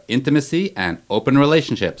myths about intimacy and open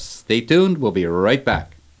relationships. Stay tuned. We'll be right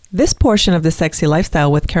back. This portion of The Sexy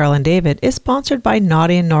Lifestyle with Carol and David is sponsored by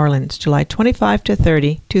Naughty in New Orleans, July 25 to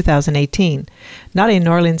 30, 2018. Naughty in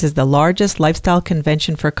New Orleans is the largest lifestyle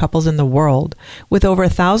convention for couples in the world. With over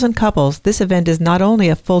 1,000 couples, this event is not only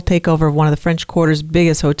a full takeover of one of the French Quarter's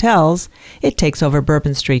biggest hotels, it takes over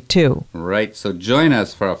Bourbon Street too. Right, so join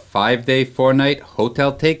us for a 5-day, 4-night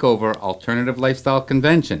hotel takeover alternative lifestyle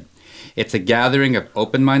convention. It's a gathering of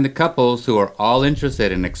open-minded couples who are all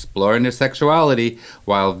interested in exploring their sexuality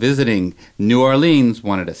while visiting New Orleans,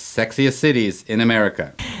 one of the sexiest cities in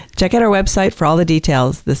America. Check out our website for all the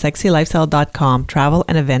details, thesexylifestyle.com travel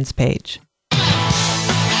and events page.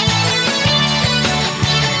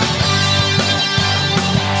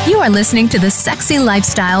 You are listening to The Sexy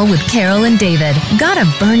Lifestyle with Carol and David. Got a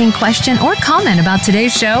burning question or comment about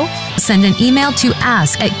today's show? Send an email to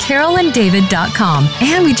ask@carolanddavid.com,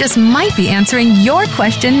 and we just might be answering your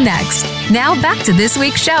question next. Now back to this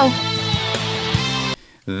week's show.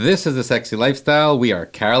 This is The Sexy Lifestyle. We are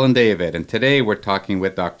Carol and David, and today we're talking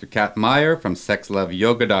with Dr. Kat Meyer from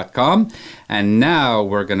sexloveyoga.com. And now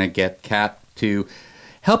we're going to get Kat to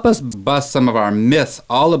help us bust some of our myths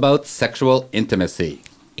all about sexual intimacy.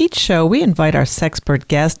 Each show, we invite our sexpert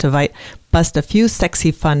guest to bust a few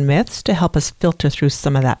sexy fun myths to help us filter through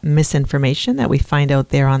some of that misinformation that we find out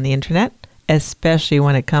there on the internet, especially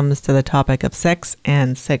when it comes to the topic of sex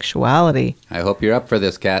and sexuality. I hope you're up for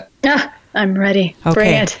this, Kat. I'm ready. Okay.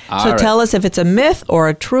 Bring it. So tell us if it's a myth or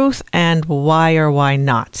a truth and why or why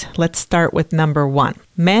not. Let's start with number 1.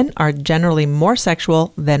 Men are generally more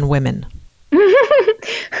sexual than women.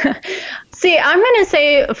 See, I'm going to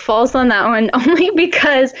say false on that one only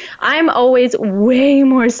because I'm always way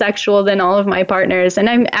more sexual than all of my partners. And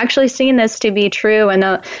I'm actually seeing this to be true and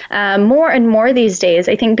more and more these days.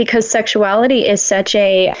 I think because sexuality is such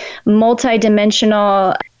a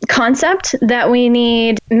multidimensional concept that we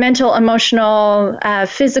need mental, emotional,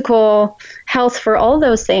 physical health for all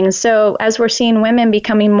those things. So as we're seeing women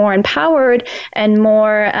becoming more empowered and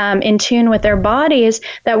more in tune with their bodies,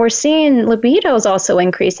 that we're seeing libidos also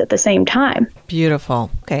increase at the same time. Beautiful.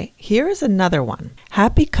 Okay, here is another one.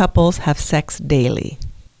 Happy couples have sex daily.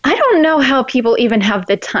 I don't know how people even have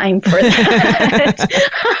the time for that.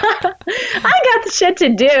 I got the shit to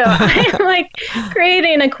do. I'm like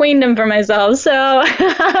creating a queendom for myself. So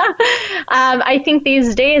I think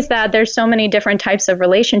these days that there's so many different types of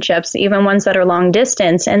relationships, even ones that are long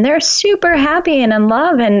distance, and they're super happy and in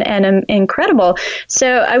love and incredible. So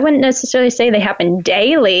I wouldn't necessarily say they happen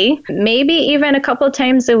daily. Maybe even a couple of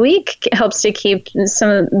times a week helps to keep some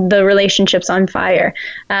of the relationships on fire.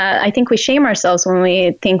 I think we shame ourselves when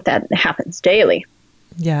we think that happens daily.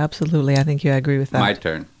 Yeah, absolutely. I think you agree with that. My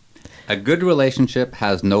turn. A good relationship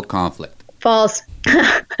has no conflict. False.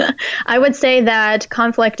 I would say that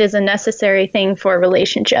conflict is a necessary thing for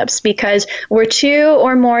relationships because we're two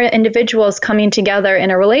or more individuals coming together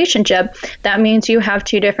in a relationship. That means you have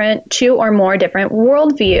two or more different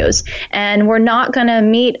worldviews, and we're not going to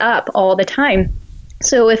meet up all the time.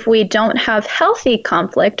 So if we don't have healthy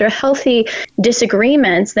conflict or healthy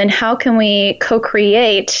disagreements, then how can we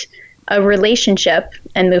co-create a relationship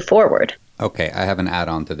and move forward? Okay, I have an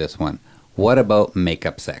add-on to this one. What about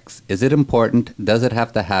makeup sex? Is it important? Does it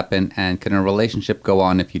have to happen? And can a relationship go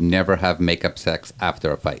on if you never have makeup sex after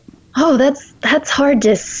a fight? Oh, that's hard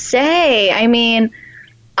to say. I mean,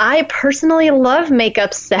 I personally love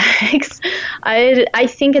makeup sex. I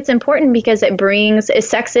think it's important because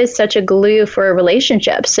sex is such a glue for a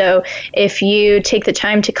relationship. So if you take the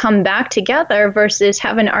time to come back together versus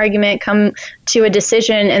have an argument, come to a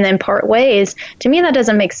decision, and then part ways, to me that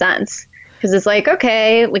doesn't make sense. Because it's like,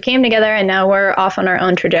 okay, we came together and now we're off on our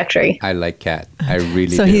own trajectory. I like Kat. I really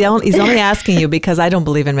so do. He's only asking you because I don't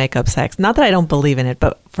believe in makeup sex. Not that I don't believe in it,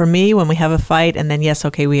 but for me, when we have a fight and then, yes,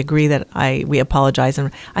 okay, we agree that we apologize, and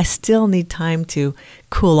I still need time to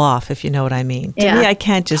cool off, if you know what I mean. To me, I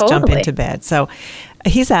can't just jump into bed. So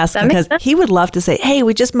he's asking because he would love to say, hey,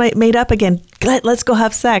 we just made up again. Let's go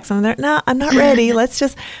have sex. I'm there. No, I'm not ready. Let's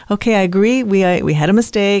just, okay, I agree. We had a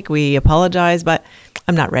mistake. We apologize, but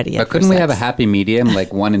I'm not ready yet. But couldn't we have a happy medium,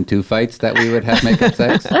 like 1 and 2 fights that we would have makeup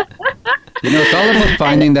sex? It's all about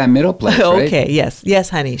finding that middle place, right? Okay, yes,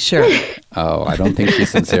 honey, sure. Oh, I don't think she's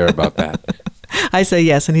sincere about that. I say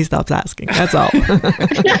yes, and he stops asking. That's all.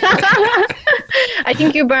 I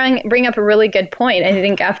think you bring up a really good point. I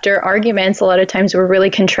think after arguments, a lot of times we're really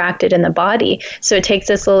contracted in the body. So it takes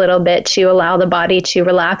us a little bit to allow the body to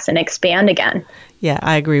relax and expand again. Yeah,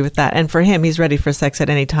 I agree with that. And for him, he's ready for sex at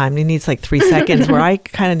any time. He needs like 3 seconds, where I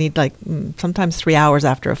kind of need like sometimes 3 hours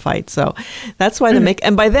after a fight. So that's why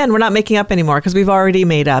and by then we're not making up anymore because we've already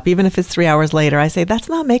made up. Even if it's 3 hours later, I say, that's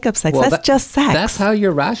not makeup sex. Well, that's just sex. That's how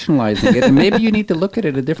you're rationalizing it. And maybe you need to look at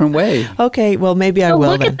it a different way. Okay, well, maybe I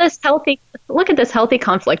will look at this healthy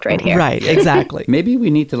conflict right here. Right, exactly. Maybe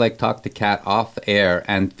we need to talk to Kat off air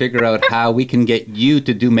and figure out how we can get you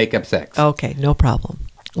to do makeup sex. Okay, no problem.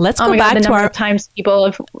 Let's go back to the number of times people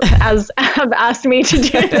have asked me to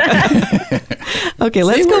do that. Okay,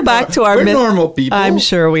 let's go back to our myth. We're normal people. I'm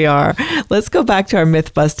sure we are. Let's go back to our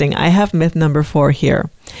myth busting. I have myth number 4 here.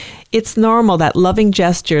 It's normal that loving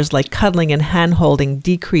gestures like cuddling and hand holding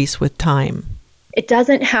decrease with time. It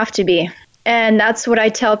doesn't have to be. And that's what I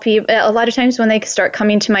tell people. A lot of times when they start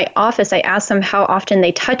coming to my office, I ask them how often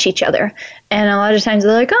they touch each other. And a lot of times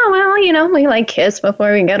they're like, oh, well, we kiss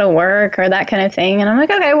before we go to work or that kind of thing. And I'm like,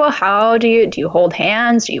 okay, well, how do you hold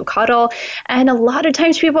hands? Do you cuddle? And a lot of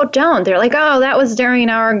times people don't. They're like, oh, that was during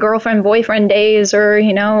our girlfriend-boyfriend days or,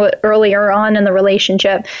 earlier on in the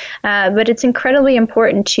relationship. But it's incredibly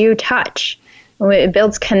important to touch. It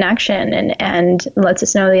builds connection and lets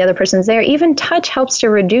us know the other person's there. Even touch helps to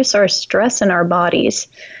reduce our stress in our bodies.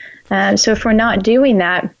 So if we're not doing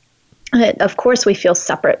that, of course we feel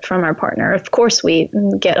separate from our partner. Of course we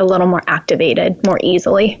get a little more activated more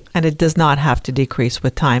easily. And it does not have to decrease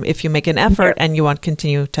with time if you make an effort and you want to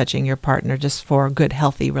continue touching your partner just for a good,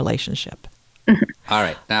 healthy relationship. All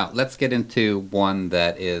right. Now, let's get into one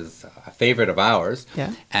that is a favorite of ours.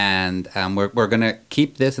 Yeah. And we're going to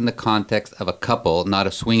keep this in the context of a couple, not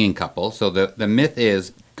a swinging couple. So the myth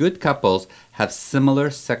is good couples have similar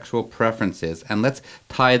sexual preferences. And let's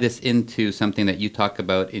tie this into something that you talk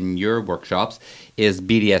about in your workshops is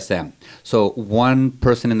BDSM. So one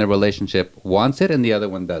person in the relationship wants it and the other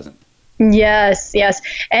one doesn't. Yes, yes.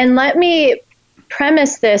 And let me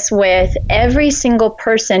premise this with every single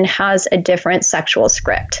person has a different sexual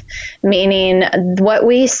script, meaning what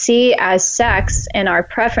we see as sex and our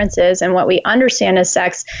preferences and what we understand as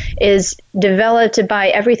sex is developed by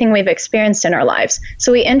everything we've experienced in our lives.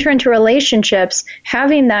 So we enter into relationships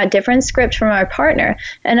having that different script from our partner,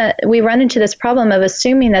 and we run into this problem of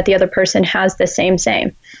assuming that the other person has the same.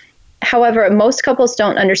 However, most couples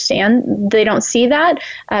don't understand, they don't see that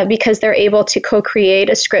because they're able to co-create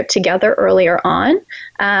a script together earlier on.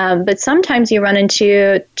 But sometimes you run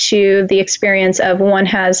into the experience of one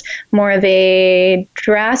has more of a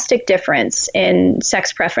drastic difference in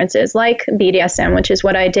sex preferences, like BDSM, which is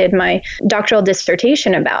what I did my doctoral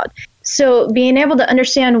dissertation about. So being able to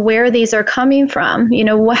understand where these are coming from,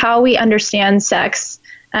 how we understand sex,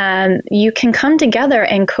 you can come together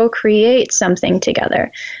and co-create something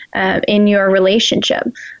together in your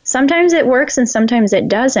relationship. Sometimes it works and sometimes it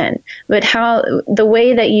doesn't. But the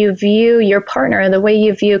way that you view your partner, the way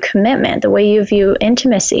you view commitment, the way you view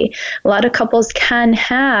intimacy, a lot of couples can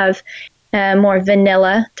have more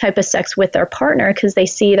vanilla type of sex with their partner because they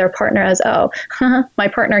see their partner as, my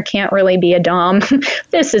partner can't really be a dom.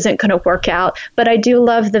 This isn't going to work out. But I do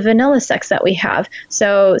love the vanilla sex that we have.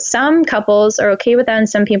 So some couples are okay with that, and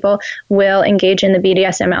some people will engage in the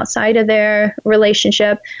BDSM outside of their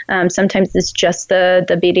relationship. Sometimes it's just the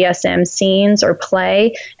BDSM scenes or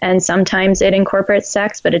play, and sometimes it incorporates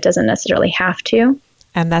sex, but it doesn't necessarily have to.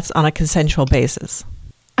 And that's on a consensual basis.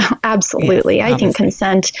 Absolutely. Yes, I think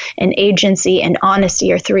consent and agency and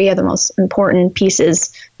honesty are three of the most important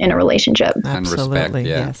pieces in a relationship. And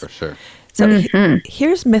respect, for sure. So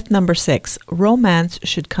here's myth number 6. Romance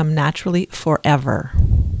should come naturally forever.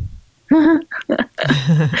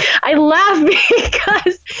 I laugh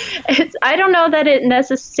because I don't know that it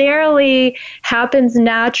necessarily happens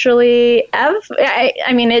naturally.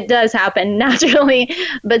 I mean, it does happen naturally,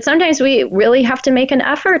 but sometimes we really have to make an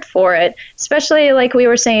effort for it, especially like we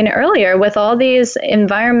were saying earlier, with all these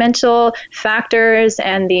environmental factors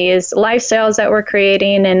and these lifestyles that we're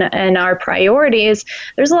creating and our priorities.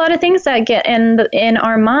 There's a lot of things that get in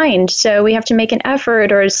our mind. So we have to make an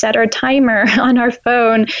effort or set our timer on our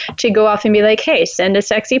phone to go off and be like, hey, send a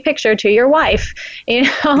sexy picture to your wife,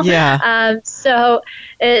 Yeah. So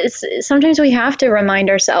sometimes we have to remind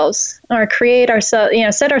ourselves or create ourselves,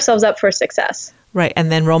 set ourselves up for success. Right.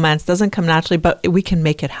 And then romance doesn't come naturally, but we can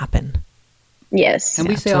make it happen. Yes. And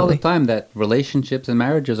we say all the time that relationships and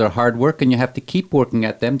marriages are hard work, and you have to keep working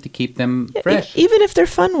at them to keep them fresh. Even if they're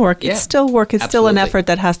fun work, it's still work. It's still an effort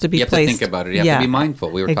that has to be placed. You have to think about it. You have to be mindful.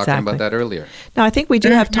 We were talking about that earlier. Now, I think we do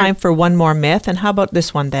have time for one more myth. And how about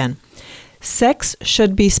this one then? Sex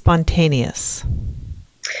should be spontaneous.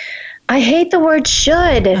 I hate the word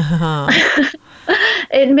should.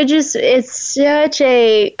 It's such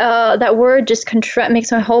a, that word just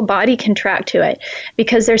makes my whole body contract to it,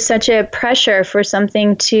 because there's such a pressure for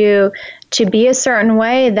something to be a certain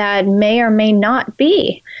way that may or may not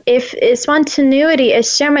be. If spontaneity is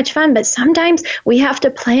so much fun, but sometimes we have to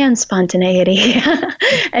plan spontaneity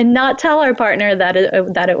and not tell our partner that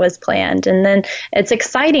it was planned. And then it's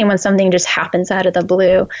exciting when something just happens out of the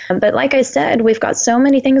blue. But like I said, we've got so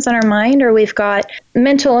many things on our mind, or we've got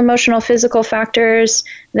mental, emotional, physical factors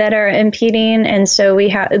that are impeding, and so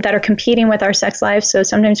that are competing with our sex life. So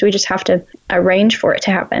sometimes we just have to arrange for it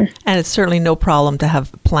to happen. And it's certainly no problem to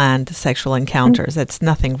have planned sexual encounters. That's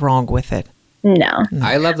nothing wrong with it. No.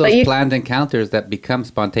 I love those planned encounters that become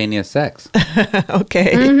spontaneous sex.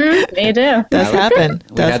 Okay. Mm-hmm. Me too. Does happen.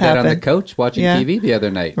 We had that on the couch watching TV the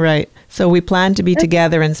other night. Right. So we planned to be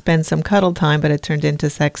together and spend some cuddle time, but it turned into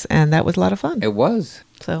sex, and that was a lot of fun. It was.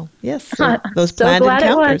 So, yes, those planned glad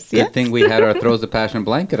encounters. Good thing we had our Throws of Passion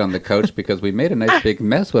blanket on the couch, because we made a nice big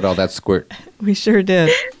mess with all that squirt. We sure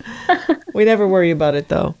did. We never worry about it,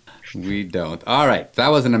 though. We don't. All right. That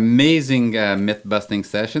was an amazing myth-busting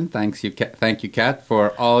session. Thank you, Kat,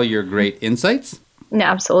 for all your great insights.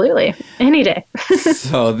 Absolutely. Any day.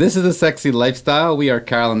 So this is The Sexy Lifestyle. We are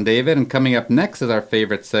Carol and David, and coming up next is our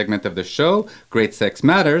favorite segment of the show, Great Sex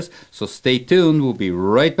Matters. So stay tuned. We'll be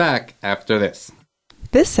right back after this.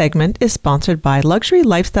 This segment is sponsored by Luxury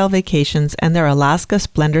Lifestyle Vacations and their Alaska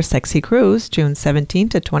Splendor Sexy Cruise, June 17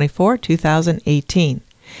 to 24, 2018.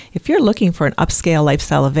 If you're looking for an upscale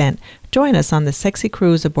lifestyle event, join us on the sexy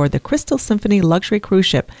cruise aboard the Crystal Symphony luxury cruise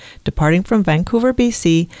ship, departing from Vancouver,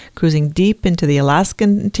 BC, cruising deep into the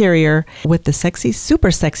Alaskan interior with the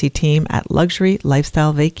super sexy team at Luxury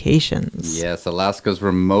Lifestyle Vacations. Yes, Alaska's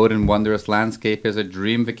remote and wondrous landscape is a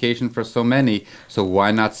dream vacation for so many, so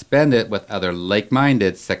why not spend it with other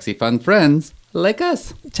like-minded, sexy fun friends Like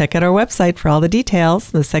us. Check out our website for all the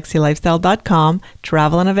details, thesexylifestyle.com,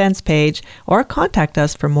 travel and events page, or contact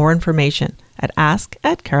us for more information at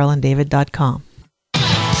ask@carolanddavid.com.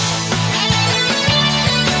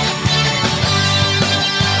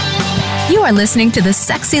 You are listening to The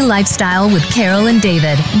Sexy Lifestyle with Carol and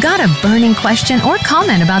David. Got a burning question or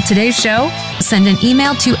comment about today's show? Send an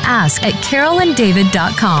email to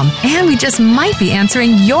ask@carolanddavid.com, and we just might be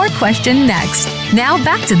answering your question next. Now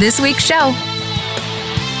back to this week's show.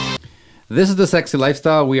 This is The Sexy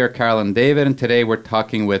Lifestyle. We are Carol and David, and today we're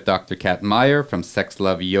talking with Dr. Kat Meyer from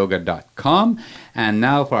sexloveyoga.com. And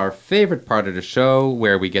now for our favorite part of the show,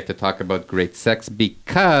 where we get to talk about great sex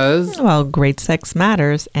because... Well, great sex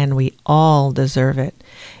matters, and we all deserve it.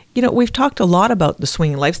 You know, we've talked a lot about the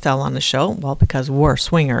swinging lifestyle on the show, well, because we're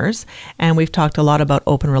swingers, and we've talked a lot about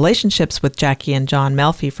open relationships with Jackie and John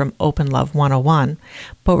Melfi from Open Love 101,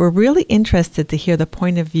 but we're really interested to hear the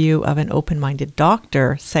point of view of an open-minded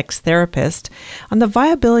doctor, sex therapist, on the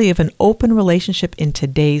viability of an open relationship in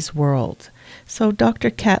today's world. So, Dr.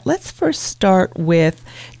 Kat, let's first start with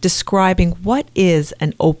describing what is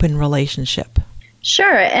an open relationship.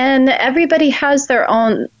 Sure, and everybody has their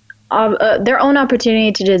own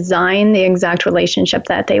opportunity to design the exact relationship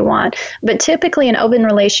that they want. But typically an open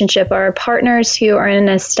relationship are partners who are in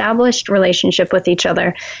an established relationship with each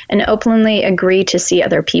other and openly agree to see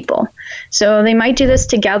other people. So they might do this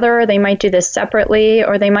together, they might do this separately,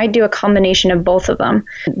 or they might do a combination of both of them.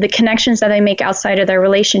 The connections that they make outside of their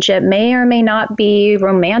relationship may or may not be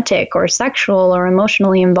romantic or sexual or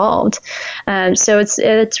emotionally involved. So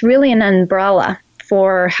it's really an umbrella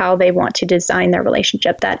for how they want to design their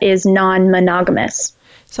relationship that is non-monogamous.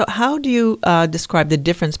 So how do you describe the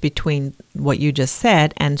difference between what you just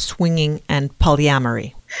said and swinging and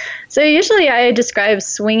polyamory? So usually I describe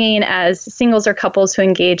swinging as singles or couples who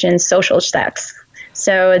engage in social sex.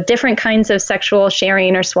 So different kinds of sexual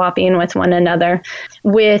sharing or swapping with one another.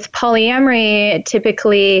 With polyamory,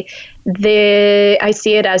 typically I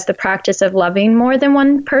see it as the practice of loving more than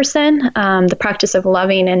one person, the practice of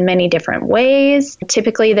loving in many different ways.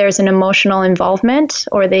 Typically there's an emotional involvement,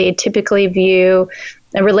 or they typically view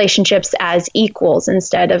relationships as equals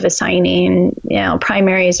instead of assigning,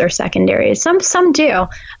 primaries or secondaries. Some do,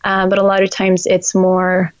 but a lot of times it's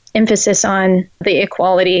more emphasis on the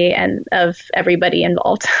equality and of everybody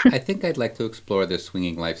involved. I think I'd like to explore this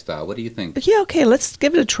swinging lifestyle. What do you think? Yeah, okay, let's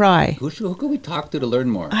give it a try. Who can we talk to learn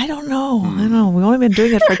more? I don't know. We've only been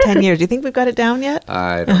doing it for 10 years. Do you think we've got it down yet?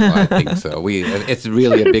 I don't know. I think so. It's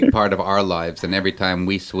really a big part of our lives, and every time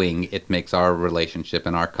we swing, it makes our relationship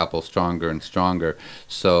and our couple stronger and stronger.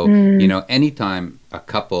 So, anytime a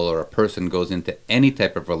couple or a person goes into any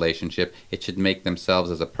type of relationship, it should make themselves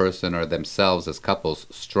as a person or themselves as couples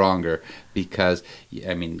stronger, because,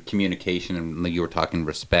 communication, and you were talking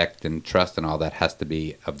respect and trust and all that has to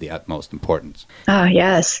be of the utmost importance. Oh,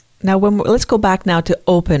 yes. Now, let's go back now to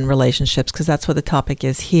open relationships, because that's what the topic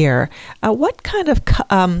is here. What kind of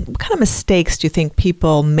mistakes do you think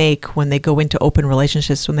people make when they go into open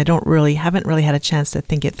relationships when they haven't really had a chance to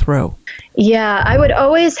think it through? Yeah, I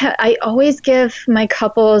always give my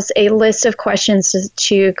couples a list of questions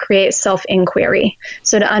to create self-inquiry.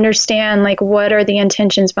 So to understand, what are the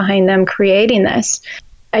intentions behind them creating this?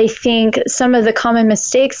 I think some of the common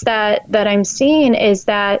mistakes that I'm seeing is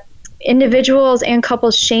that individuals and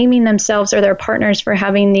couples shaming themselves or their partners for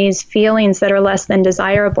having these feelings that are less than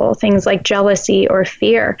desirable, things like jealousy or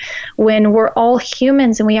fear, when we're all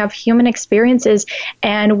humans and we have human experiences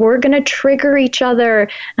and we're going to trigger each other.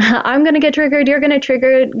 I'm going to get triggered, you're going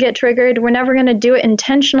to get triggered. We're never going to do it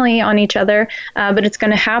intentionally on each other, but it's going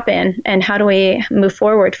to happen. And how do we move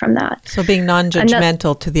forward from that? So being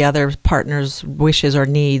non-judgmental to the other partner's wishes or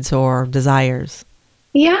needs or desires.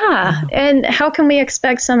 Yeah. And how can we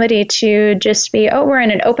expect somebody to just be, we're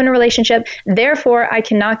in an open relationship, therefore I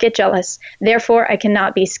cannot get jealous, therefore I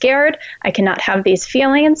cannot be scared, I cannot have these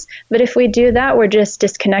feelings. But if we do that, we're just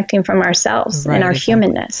disconnecting from ourselves and our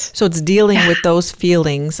humanness. So it's dealing with those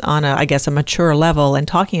feelings on a mature level and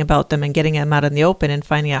talking about them and getting them out in the open and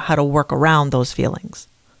finding out how to work around those feelings.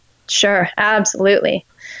 Sure, absolutely.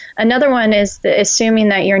 Another one is assuming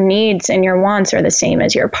that your needs and your wants are the same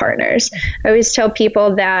as your partner's. I always tell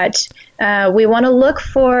people that we want to look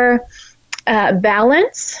for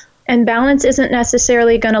balance, and balance isn't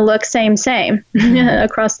necessarily going to look same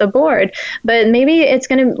across the board, but maybe it's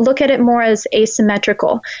going to look at it more as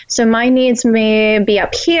asymmetrical. So my needs may be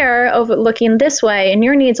up here looking this way, and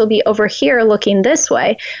your needs will be over here looking this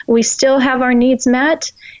way. We still have our needs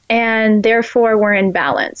met, and therefore we're in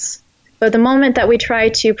balance. But the moment that we try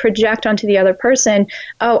to project onto the other person,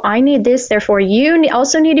 oh, I need this, therefore you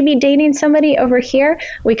also need to be dating somebody over here,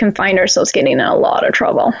 we can find ourselves getting in a lot of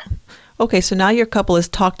trouble. Okay, so now your couple has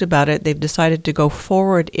talked about it. They've decided to go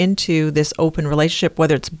forward into this open relationship,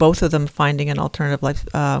 whether it's both of them finding an alternative life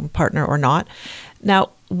partner or not.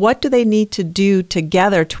 Now, what do they need to do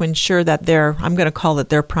together to ensure that I'm going to call it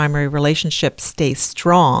their primary relationship stays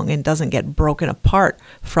strong and doesn't get broken apart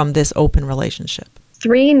from this open relationship?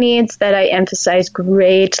 3 needs that I emphasize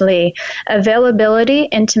greatly: availability,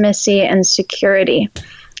 intimacy, and security.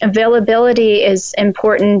 Availability is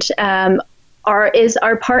important. Is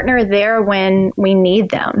our partner there when we need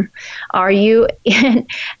them? Are you in?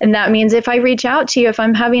 And that means if I reach out to you, if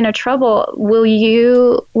I'm having a trouble, will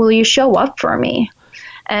you show up for me?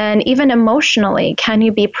 And even emotionally, can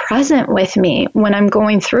you be present with me when I'm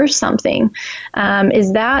going through something?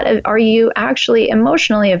 Are you actually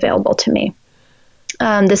emotionally available to me?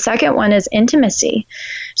 The second one is intimacy.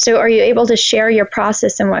 So are you able to share your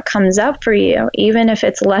process and what comes up for you, even if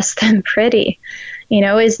it's less than pretty?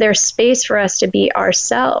 Is there space for us to be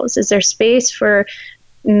ourselves? Is there space for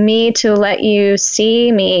me to let you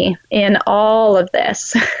see me in all of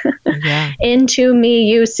this? Yeah. Into me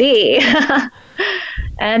you see.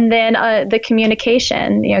 And then the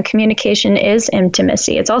communication. Communication is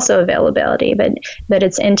intimacy. It's also availability, but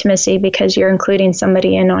it's intimacy because you're including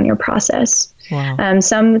somebody in on your process. Wow.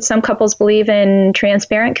 Some couples believe in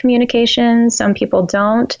transparent communication. Some people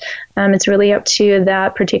don't. It's really up to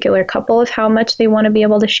that particular couple of how much they want to be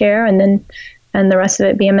able to share, and the rest of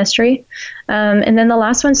it be a mystery. And then the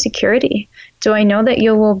last one, security. Do I know that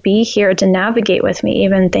you will be here to navigate with me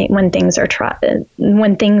even when things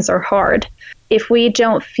are hard? If we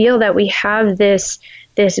don't feel that we have this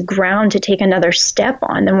ground to take another step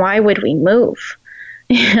on, then why would we move?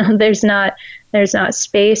 There's not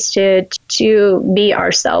space to be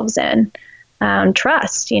ourselves in.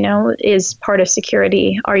 Trust, is part of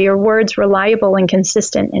security. Are your words reliable and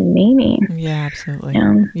consistent in meaning? Yeah, absolutely.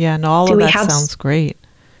 All of that sounds great.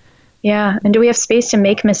 Yeah. And do we have space to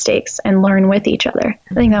make mistakes and learn with each other?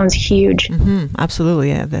 I think that one's huge. Mm-hmm. Absolutely.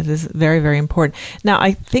 Yeah, that is very, very important. Now,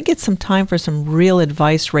 I think it's some time for some real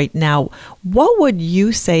advice right now. What would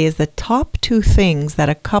you say is the top 2 things that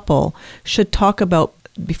a couple should talk about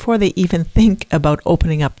before they even think about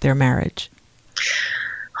opening up their marriage?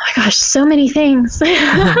 Oh my gosh, so many things.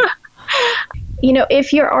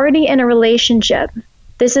 If you're already in a relationship,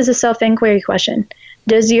 this is a self-inquiry question.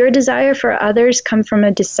 Does your desire for others come from a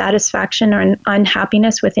dissatisfaction or an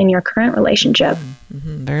unhappiness within your current relationship?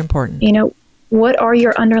 Mm-hmm. Very important. What are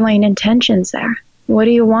your underlying intentions there? What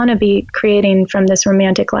do you want to be creating from this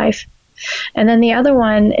romantic life? And then the other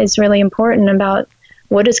one is really important about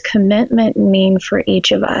what does commitment mean for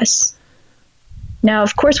each of us? Now,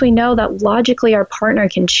 of course, we know that logically our partner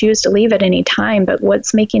can choose to leave at any time, but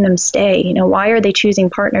what's making them stay? Why are they choosing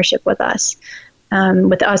partnership with us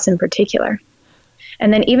in particular?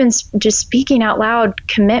 And then even just speaking out loud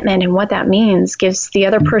commitment and what that means gives the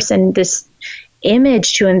other person this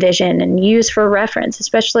image to envision and use for reference,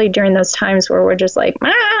 especially during those times where we're just like,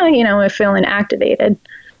 we're feeling activated.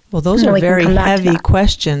 Well, those are very heavy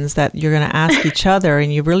questions that you're going to ask each other,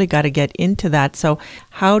 and you really got to get into that. So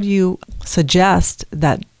how do you suggest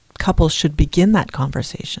that couples should begin that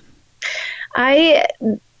conversation? I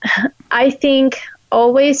think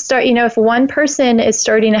always start, if one person is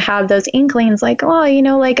starting to have those inklings like,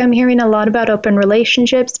 I'm hearing a lot about open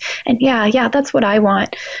relationships, and yeah, that's what I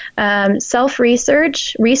want.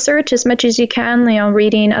 Research as much as you can,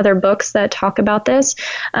 reading other books that talk about this,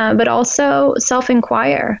 but also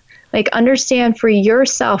self-inquire. Understand for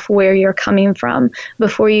yourself where you're coming from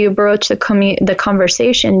before you broach the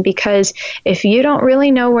conversation, because if you don't really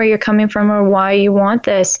know where you're coming from or why you want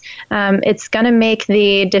this, it's going to make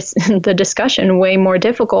the discussion way more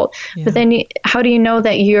difficult. Yeah. But then how do you know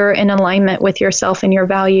that you're in alignment with yourself and your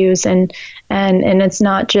values, and it's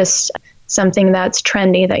not just something that's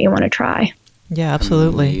trendy that you want to try? Yeah,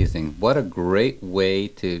 absolutely. Amazing. What a great way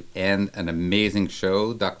to end an amazing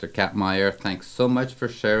show. Dr. Kat Meyer, thanks so much for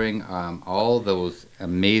sharing all those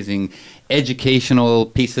amazing educational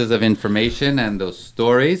pieces of information and those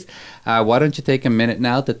stories. Why don't you take a minute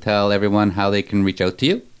now to tell everyone how they can reach out to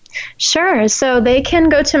you? Sure. So they can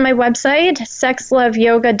go to my website,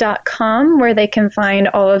 sexloveyoga.com, where they can find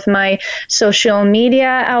all of my social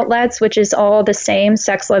media outlets, which is all the same,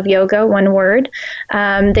 Sex Love Yoga, one word.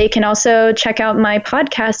 They can also check out my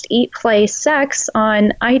podcast, Eat, Play, Sex,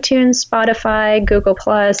 on iTunes, Spotify, Google+,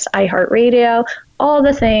 iHeartRadio, all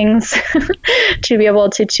the things to be able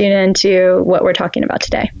to tune into what we're talking about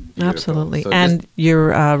today. Beautiful. Absolutely. So and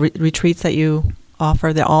your retreats that you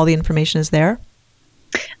offer, all the information is there?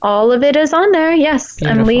 All of it is on there. Yes.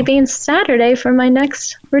 Beautiful. I'm leaving Saturday for my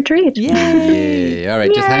next retreat. Yay! All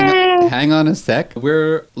right, just Yay! hang on a sec.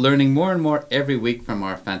 We're learning more and more every week from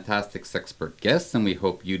our fantastic sexpert guests, and we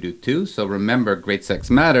hope you do too. So remember, great sex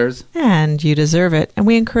matters. And you deserve it. And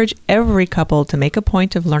we encourage every couple to make a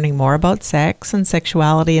point of learning more about sex and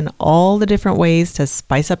sexuality and all the different ways to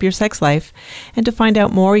spice up your sex life. And to find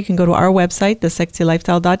out more, you can go to our website,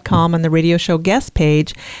 thesexylifestyle.com, on the radio show guest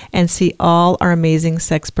page, and see all our amazing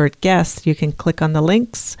sexpert guests. You can click on the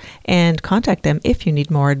links and contact them if you need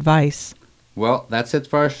more advice. Well, that's it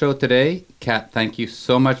for our show today. Kat, thank you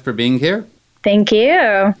so much for being here. Thank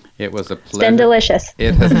you. It was a pleasure. It's been delicious.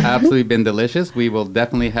 It has absolutely been delicious. We will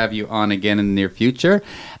definitely have you on again in the near future.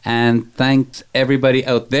 And thanks everybody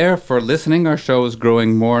out there for listening. Our show is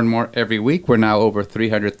growing more and more every week. We're now over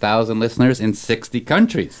 300,000 listeners in 60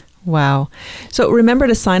 countries. Wow. So remember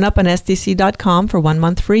to sign up on SDC.com for 1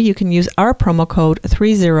 month free. You can use our promo code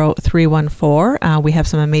 30314. We have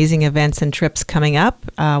some amazing events and trips coming up.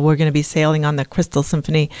 We're going to be sailing on the Crystal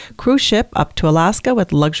Symphony cruise ship up to Alaska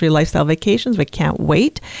with Luxury Lifestyle Vacations. We can't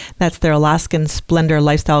wait. That's their Alaskan Splendor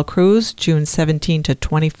Lifestyle Cruise, June 17 to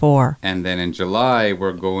 24. And then in July,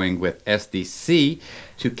 we're going with SDC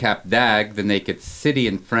to Cap d'Agde, the Naked City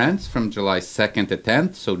in France, from July 2nd to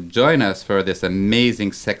 10th. So join us for this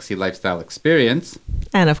amazing sexy lifestyle experience.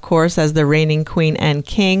 And of course, as the reigning queen and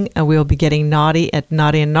king, we'll be getting naughty at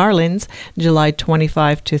Naughty in Narlands, July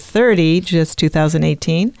 25 to 30, just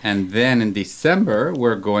 2018. And then in December,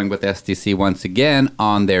 we're going with SDC once again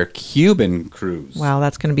on their Cuban cruise. Wow,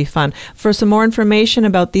 that's going to be fun. For some more information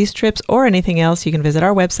about these trips or anything else, you can visit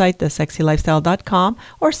our website, thesexylifestyle.com,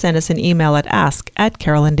 or send us an email at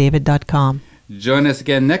ask@carolanddavid.com. Join us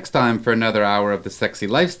again next time for another hour of The Sexy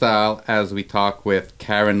Lifestyle as we talk with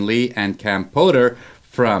Karen Lee and Cam Potter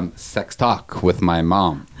from Sex Talk with My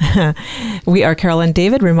Mom. We are Carol and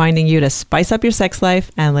David, reminding you to spice up your sex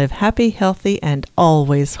life and live happy, healthy, and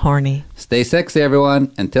always horny. Stay sexy,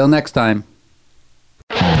 everyone. Until next time.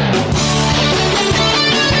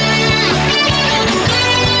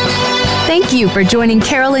 Thank you for joining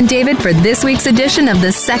Carol and David for this week's edition of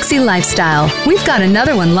The Sexy Lifestyle. We've got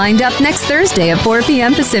another one lined up next Thursday at 4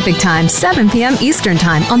 p.m. Pacific Time, 7 p.m. Eastern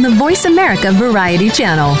Time on the Voice America Variety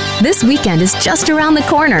Channel. This weekend is just around the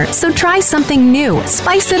corner, so try something new,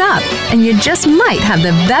 spice it up, and you just might have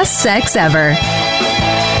the best sex ever.